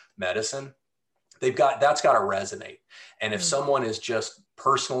of medicine. That's got to resonate. And if someone is just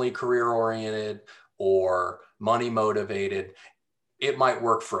personally career oriented or money motivated, it might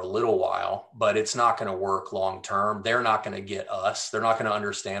work for a little while, but it's not going to work long term. They're not going to get us. They're not going to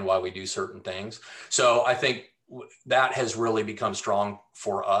understand why we do certain things. So I think that has really become strong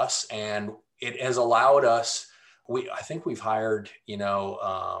for us, and it has allowed us. I think we've hired 9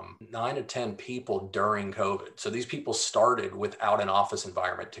 to 10 people during COVID. So these people started without an office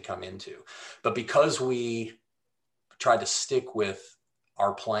environment to come into, but because we tried to stick with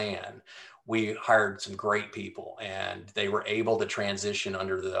our plan, we hired some great people, and they were able to transition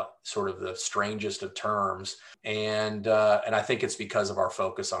under the sort of the strangest of terms. And I think it's because of our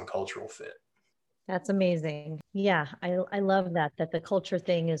focus on cultural fit. That's amazing. Yeah, I love that the culture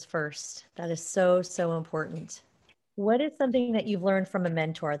thing is first. That is so, so important. What is something that you've learned from a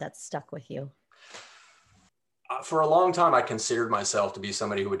mentor that's stuck with you? For a long time, I considered myself to be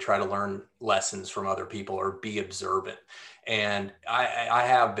somebody who would try to learn lessons from other people or be observant. And I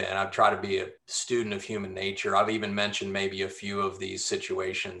have been. I've tried to be a student of human nature. I've even mentioned maybe a few of these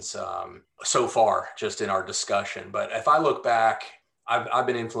situations so far, just in our discussion. But if I look back, I've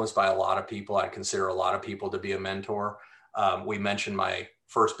been influenced by a lot of people. I consider a lot of people to be a mentor. We mentioned my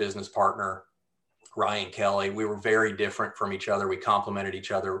first business partner, Ryan Kelly. We were very different from each other. We complemented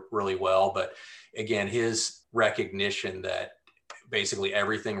each other really well. But again, his recognition that basically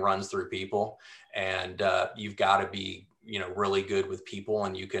everything runs through people, and you've got to be really good with people,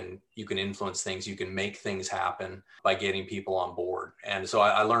 and you can influence things, you can make things happen by getting people on board. And so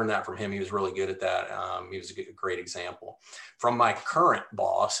I learned that from him. He was really good at that. He was a great example. From my current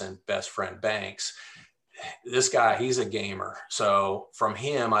boss and best friend, Banks, this guy, he's a gamer. So from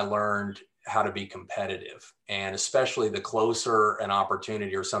him, I learned how to be competitive, and especially the closer an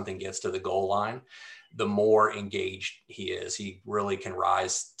opportunity or something gets to the goal line, the more engaged he is. He really can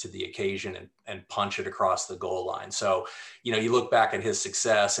rise to the occasion and punch it across the goal line. So, you look back at his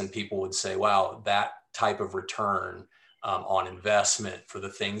success and people would say, wow, that type of return on investment for the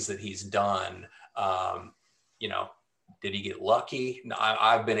things that he's done, did he get lucky?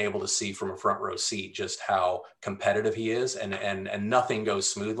 I've been able to see from a front row seat just how competitive he is, and nothing goes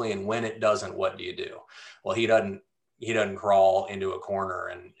smoothly. And when it doesn't, what do you do? Well, he doesn't crawl into a corner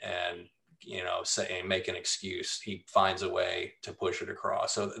and say and make an excuse. He finds a way to push it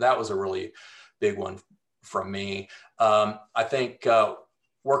across. So that was a really big one from me. I think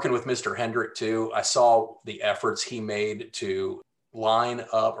working with Mr. Hendrick too, I saw the efforts he made to line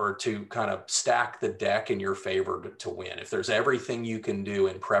up or to kind of stack the deck in your favor to win. If there's everything you can do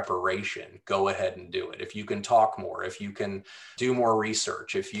in preparation, go ahead and do it. If you can talk more, if you can do more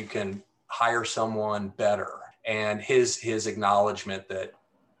research, if you can hire someone better. And his acknowledgement that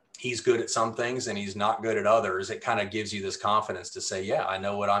he's good at some things and he's not good at others, it kind of gives you this confidence to say, yeah, I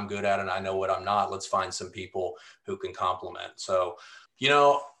know what I'm good at and I know what I'm not. Let's find some people who can complement. So,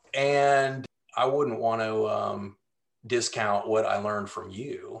 and I wouldn't want to discount what I learned from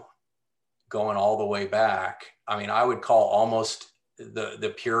you going all the way back. I mean, I would call almost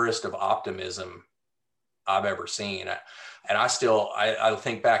the purest of optimism I've ever seen. And I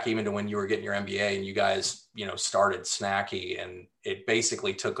think back even to when you were getting your MBA and you guys, started Snacky, and it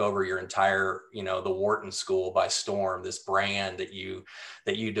basically took over your entire, the Wharton School by storm, this brand that you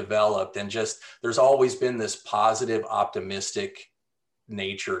developed. And just, there's always been this positive, optimistic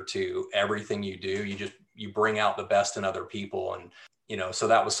nature to everything you do. You bring out the best in other people. And, so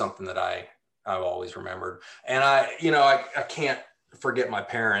that was something that I've always remembered. And I can't forget my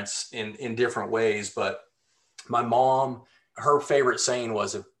parents in different ways, but my mom, her favorite saying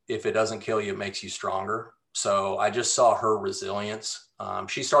was, if it doesn't kill you, it makes you stronger. So I just saw her resilience.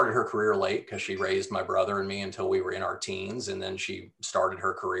 She started her career late because she raised my brother and me until we were in our teens. And then she started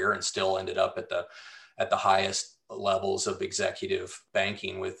her career and still ended up at the highest levels of executive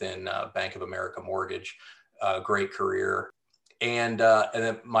banking within Bank of America Mortgage. Great career. And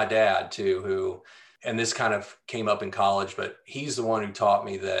then my dad too, and this kind of came up in college, but he's the one who taught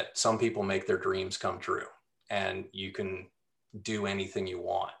me that some people make their dreams come true and you can do anything you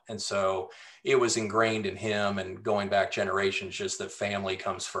want. And so it was ingrained in him, and going back generations, just that family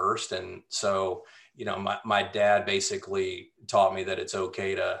comes first. And so, my dad basically taught me that it's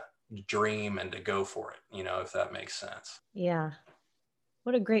okay to dream and to go for it, if that makes sense. Yeah.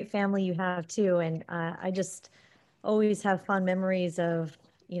 What a great family you have too. And I just always have fond memories of,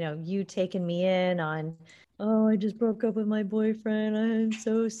 you taking me in on, oh, I just broke up with my boyfriend. I'm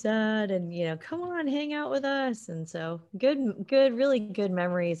so sad. And, come on, hang out with us. And so good, really good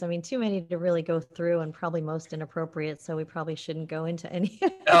memories. I mean, too many to really go through and probably most inappropriate. So we probably shouldn't go into any.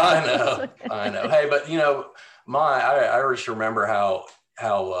 I know. Hey, but I just remember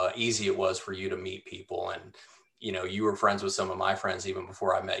how easy it was for you to meet people. And, you were friends with some of my friends even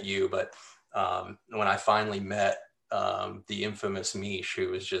before I met you. But when I finally met the infamous Mish,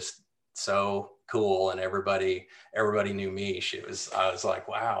 who was just so cool, and everybody knew Mish. I was like,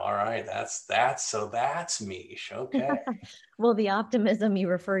 wow, all right, that's Mish. Okay. Well, the optimism you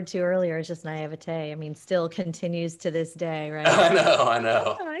referred to earlier is just naivete. I mean, still continues to this day, right? I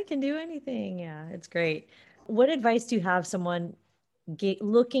know. Oh, I can do anything. Yeah, it's great. What advice do you have someone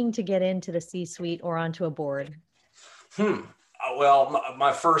looking to get into the C-suite or onto a board? Well,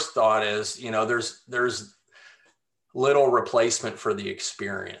 my first thought is, there's little replacement for the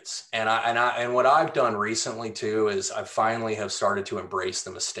experience. And what I've done recently too is I finally have started to embrace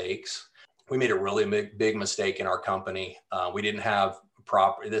the mistakes. We made a really big mistake in our company. We didn't have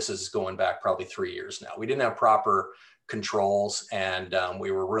this is going back probably 3 years now. We didn't have proper controls, and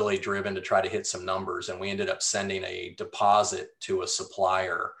we were really driven to try to hit some numbers. And we ended up sending a deposit to a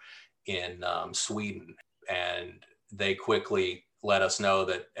supplier in Sweden. And they quickly let us know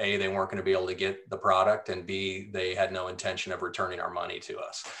that A, they weren't going to be able to get the product, and B, they had no intention of returning our money to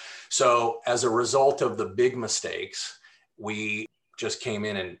us. So as a result of the big mistakes, we just came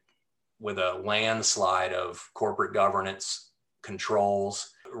in and with a landslide of corporate governance, controls,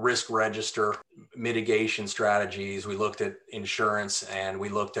 risk register, mitigation strategies. We looked at insurance, and we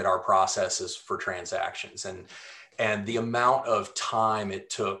looked at our processes for transactions. And the amount of time it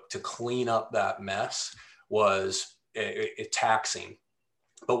took to clean up that mess was taxing.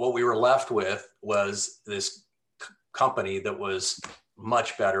 But what we were left with was this company that was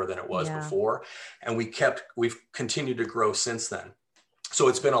much better than it was before. And we've continued to grow since then. So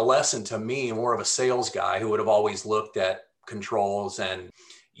it's been a lesson to me, more of a sales guy who would have always looked at controls and,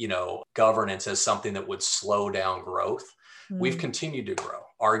 governance as something that would slow down growth. We've continued to grow,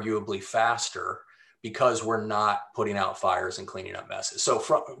 arguably faster, because we're not putting out fires and cleaning up messes.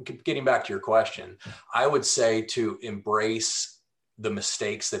 So getting back to your question, I would say to embrace the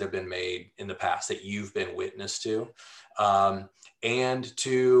mistakes that have been made in the past that you've been witness to, and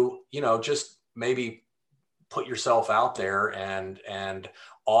to, just maybe put yourself out there and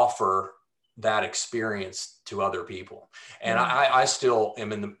offer that experience to other people. And I still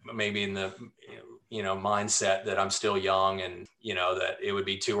am in the mindset that I'm still young, and, that it would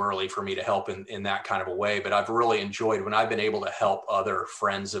be too early for me to help in that kind of a way. But I've really enjoyed when I've been able to help other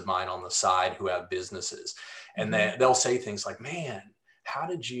friends of mine on the side who have businesses, and they'll say things like, man, how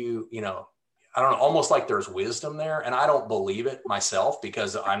did you, I don't know, almost like there's wisdom there. And I don't believe it myself,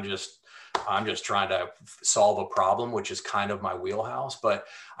 because I'm just I'm just trying to solve a problem, which is kind of my wheelhouse. But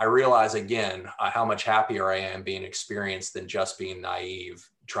I realize again how much happier I am being experienced than just being naive,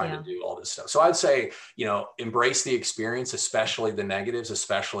 trying to do all this stuff. So I'd say, embrace the experience, especially the negatives,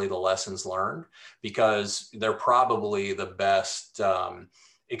 especially the lessons learned, because they're probably the best, they're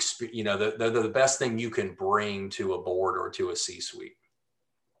the best thing you can bring to a board or to a C-suite.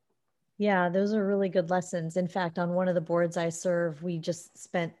 Yeah, those are really good lessons. In fact, on one of the boards I serve, we just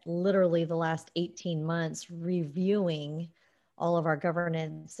spent literally the last 18 months reviewing all of our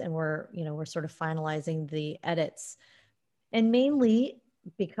governance, and we're sort of finalizing the edits. And mainly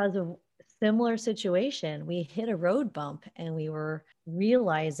because of similar situation, we hit a road bump and we were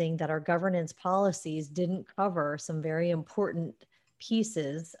realizing that our governance policies didn't cover some very important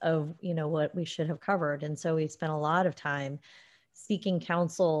pieces of, what we should have covered. And so we spent a lot of time seeking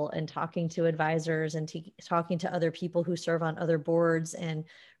counsel and talking to advisors and talking to other people who serve on other boards, and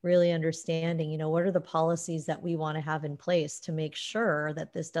really understanding, what are the policies that we want to have in place to make sure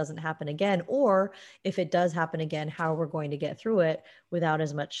that this doesn't happen again, or if it does happen again, how we're going to get through it without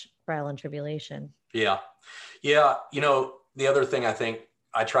as much trial and tribulation. Yeah. The other thing I think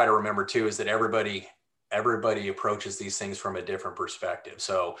I try to remember too is that everybody approaches these things from a different perspective.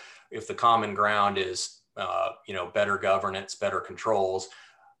 So if the common ground is better governance, better controls,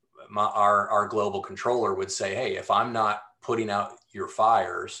 our global controller would say, hey, if I'm not putting out your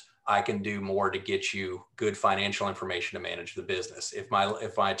fires, I can do more to get you good financial information to manage the business. If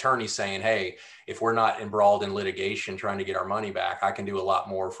my attorney's saying, hey, if we're not embroiled in litigation trying to get our money back, I can do a lot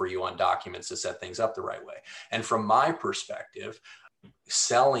more for you on documents to set things up the right way. And from my perspective,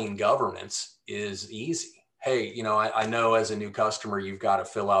 selling governance is easy. Hey, I know as a new customer, you've got to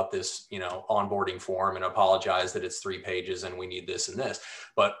fill out this, onboarding form and apologize that it's 3 pages and we need this and this.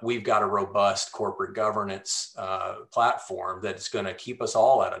 But we've got a robust corporate governance platform that's going to keep us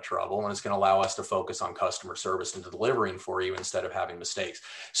all out of trouble, and it's going to allow us to focus on customer service and delivering for you instead of having mistakes.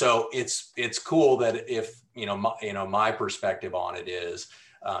 So it's cool that if, my perspective on it is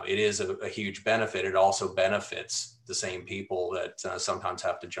a huge benefit. It also benefits the same people that sometimes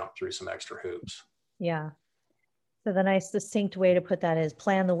have to jump through some extra hoops. Yeah. So the nice distinct way to put that is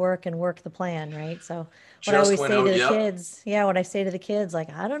plan the work and work the plan, right? So what I always say to the kids, what I say to the kids,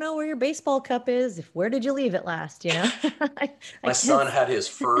 like, I don't know where your baseball cup is. Where did you leave it last? My son had his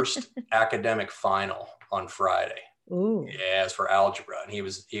first academic final on Friday. Ooh. Yeah, it's for algebra. And he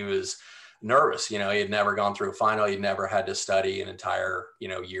was nervous. He had never gone through a final. He'd never had to study an entire,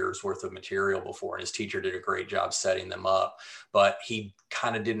 year's worth of material before. And his teacher did a great job setting them up, but he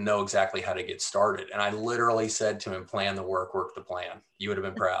kind of didn't know exactly how to get started. And I literally said to him, plan the work, work the plan. You would have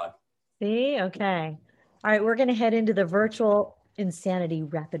been proud. See? Okay. All right. We're going to head into the virtual insanity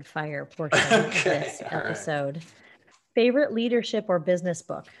rapid fire portion of this episode. Right. Favorite leadership or business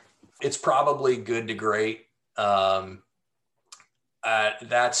book? It's probably Good to Great.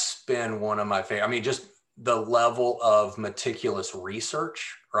 That's been one of my favorite. I mean, just the level of meticulous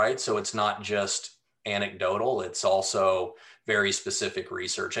research, right? So it's not just anecdotal, it's also very specific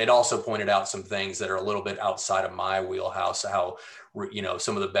research. It also pointed out some things that are a little bit outside of my wheelhouse, how,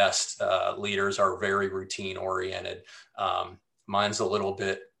 some of the best leaders are very routine oriented. Mine's I'm a little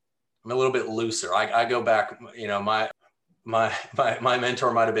bit looser. I go back, my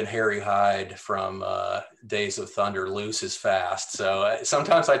mentor might have been Harry Hyde from Days of Thunder, loose is fast. So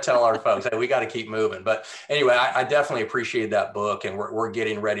sometimes I tell our folks, hey, we got to keep moving. But anyway, I definitely appreciate that book, and we're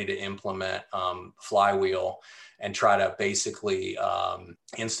getting ready to implement Flywheel and try to basically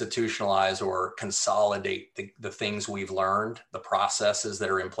institutionalize or consolidate the things we've learned, the processes that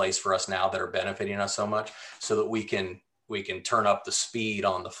are in place for us now that are benefiting us so much, so that we can turn up the speed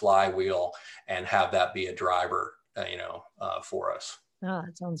on the flywheel and have that be a driver for us. Oh,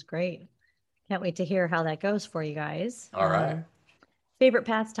 that sounds great. Can't wait to hear how that goes for you guys. All right. Favorite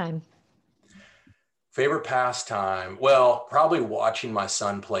pastime? Well, probably watching my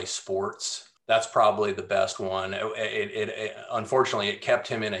son play sports. That's probably the best one. It unfortunately, it kept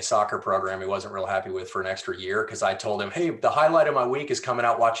him in a soccer program he wasn't real happy with for an extra year, because I told him, hey, the highlight of my week is coming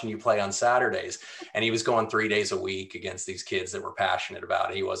out watching you play on Saturdays. And he was going 3 days a week against these kids that were passionate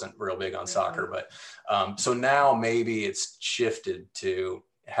about it. He wasn't real big on soccer. But so now maybe it's shifted to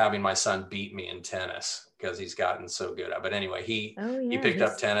having my son beat me in tennis, because he's gotten so good at it. But anyway, he picked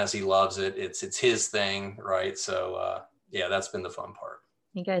up tennis. He loves it. It's his thing, right? So that's been the fun part.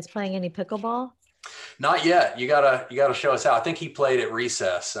 You guys playing any pickleball? Not yet. You gotta show us how. I think he played at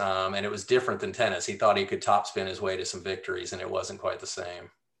recess, and it was different than tennis. He thought he could topspin his way to some victories, and it wasn't quite the same.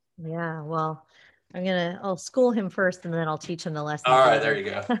 Yeah, well, I'll school him first, and then I'll teach him the lesson. All right, there you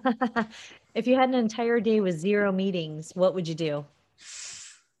go. If you had an entire day with 0 meetings, what would you do?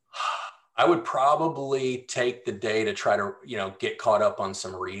 I would probably take the day to try to, get caught up on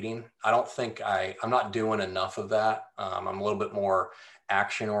some reading. I don't think I'm not doing enough of that. I'm a little bit more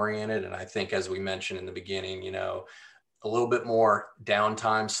action oriented. And I think, as we mentioned in the beginning, a little bit more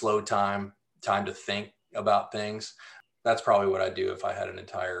downtime, slow time to think about things. That's probably what I'd do if I had an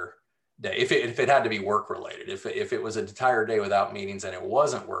entire day. If it had to be work related, if it was an entire day without meetings and it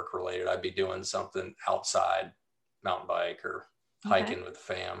wasn't work related, I'd be doing something outside, mountain bike or hiking with the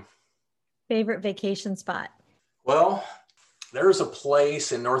fam. Favorite vacation spot? Well, there's a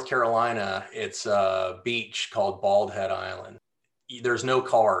place in North Carolina. It's a beach called Bald Head Island. There's no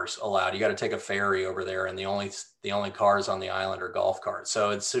cars allowed. You got to take a ferry over there, and the only cars on the island are golf carts.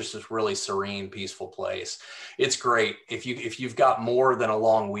 So it's just this really serene, peaceful place. It's great if you've got more than a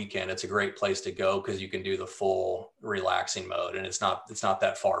long weekend. It's a great place to go because you can do the full relaxing mode, and it's not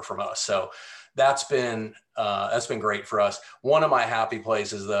that far from us. So that's been great for us. One of my happy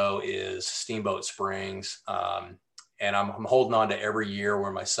places though is Steamboat Springs. And I'm holding on to every year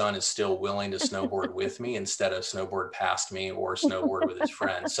where my son is still willing to snowboard with me instead of snowboard past me or snowboard with his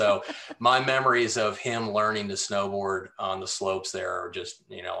friends. So my memories of him learning to snowboard on the slopes there are just,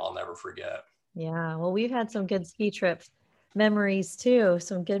 I'll never forget. Yeah. Well, we've had some good ski trip memories too.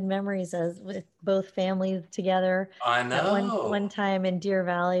 Some good memories as with both families together. I know. At one time in Deer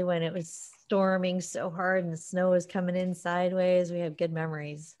Valley when it was storming so hard and the snow was coming in sideways. We have good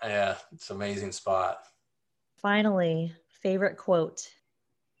memories. Yeah. It's an amazing spot. Finally, favorite quote.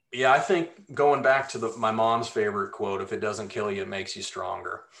 Yeah, I think going back to my mom's favorite quote, if it doesn't kill you, it makes you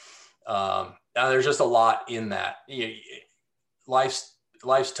stronger. Now there's just a lot in that.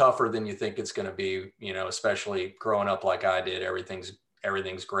 Life's tougher than you think it's going to be, especially growing up like I did.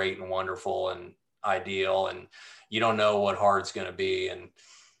 Everything's great and wonderful and ideal, and you don't know what hard's going to be, and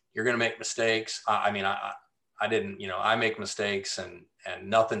you're going to make mistakes. I make mistakes and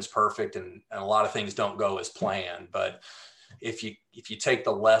nothing's perfect and a lot of things don't go as planned. But if you take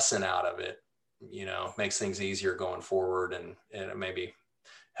the lesson out of it, makes things easier going forward, and it maybe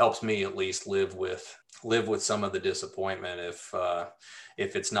helps me at least live with some of the disappointment if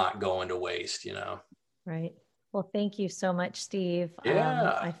it's not going to waste, Right. Well, thank you so much, Steve.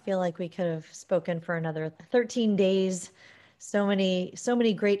 Yeah. I feel like we could have spoken for another 13 days. So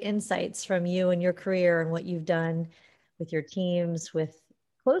many great insights from you and your career and what you've done with your teams, with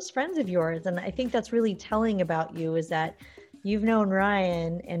close friends of yours. And I think that's really telling about you is that you've known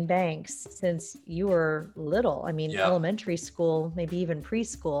Ryan and Banks since you were little. I mean, elementary school, maybe even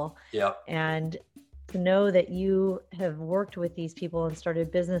preschool. Yeah. And to know that you have worked with these people and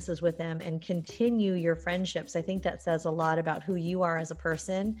started businesses with them and continue your friendships, I think that says a lot about who you are as a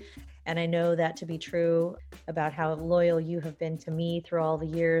person. And I know that to be true about how loyal you have been to me through all the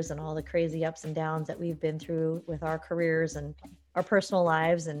years and all the crazy ups and downs that we've been through with our careers and our personal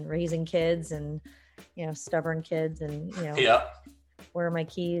lives and raising kids and, stubborn kids and, where are my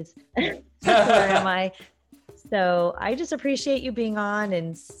keys? Where am I? So I just appreciate you being on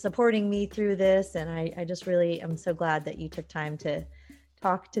and supporting me through this. And I just really am so glad that you took time to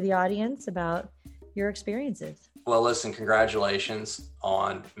talk to the audience about your experiences. Well, listen, congratulations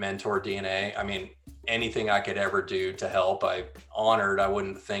on Mentor DNA. I mean, anything I could ever do to help, I'm honored. I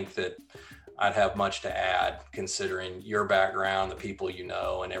wouldn't think that I'd have much to add considering your background, the people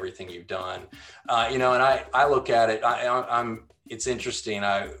and everything you've done. And I look at it, it's interesting.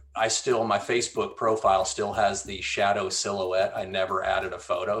 I still, my Facebook profile still has the shadow silhouette. I never added a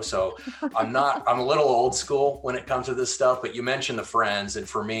photo. So I'm a little old school when it comes to this stuff, but you mentioned the friends. And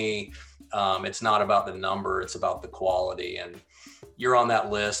for me, it's not about the number, it's about the quality. And you're on that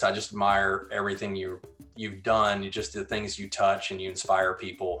list. I just admire everything you've done. Just the things you touch and you inspire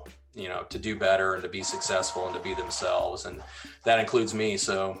people, to do better and to be successful and to be themselves. And that includes me.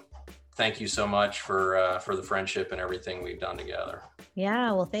 So thank you so much for the friendship and everything we've done together.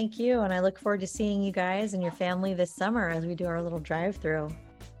 Yeah, well, thank you. And I look forward to seeing you guys and your family this summer as we do our little drive-through.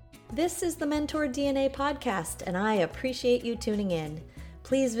 This is the Mentor DNA podcast, and I appreciate you tuning in.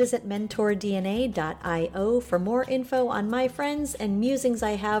 Please visit mentordna.io for more info on my friends and musings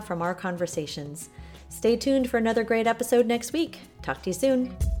I have from our conversations. Stay tuned for another great episode next week. Talk to you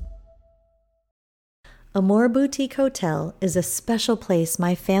soon. Amor Boutique Hotel is a special place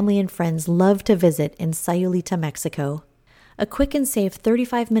my family and friends love to visit in Sayulita, Mexico. A quick and safe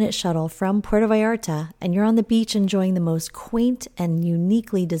 35-minute shuttle from Puerto Vallarta, and you're on the beach enjoying the most quaint and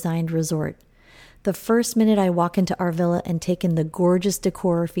uniquely designed resort. The first minute I walk into our villa and take in the gorgeous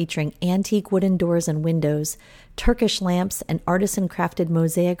decor featuring antique wooden doors and windows, Turkish lamps, and artisan-crafted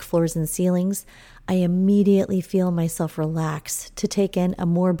mosaic floors and ceilings, I immediately feel myself relax to take in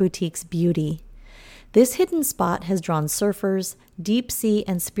Amor Boutique's beauty. This hidden spot has drawn surfers, deep sea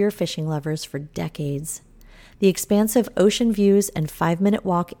and spearfishing lovers for decades. The expansive ocean views and 5-minute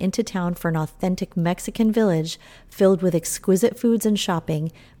walk into town for an authentic Mexican village filled with exquisite foods and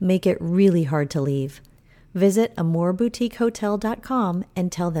shopping make it really hard to leave. Visit amourboutiquehotel.com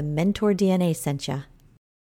and tell them Mentor DNA sent ya.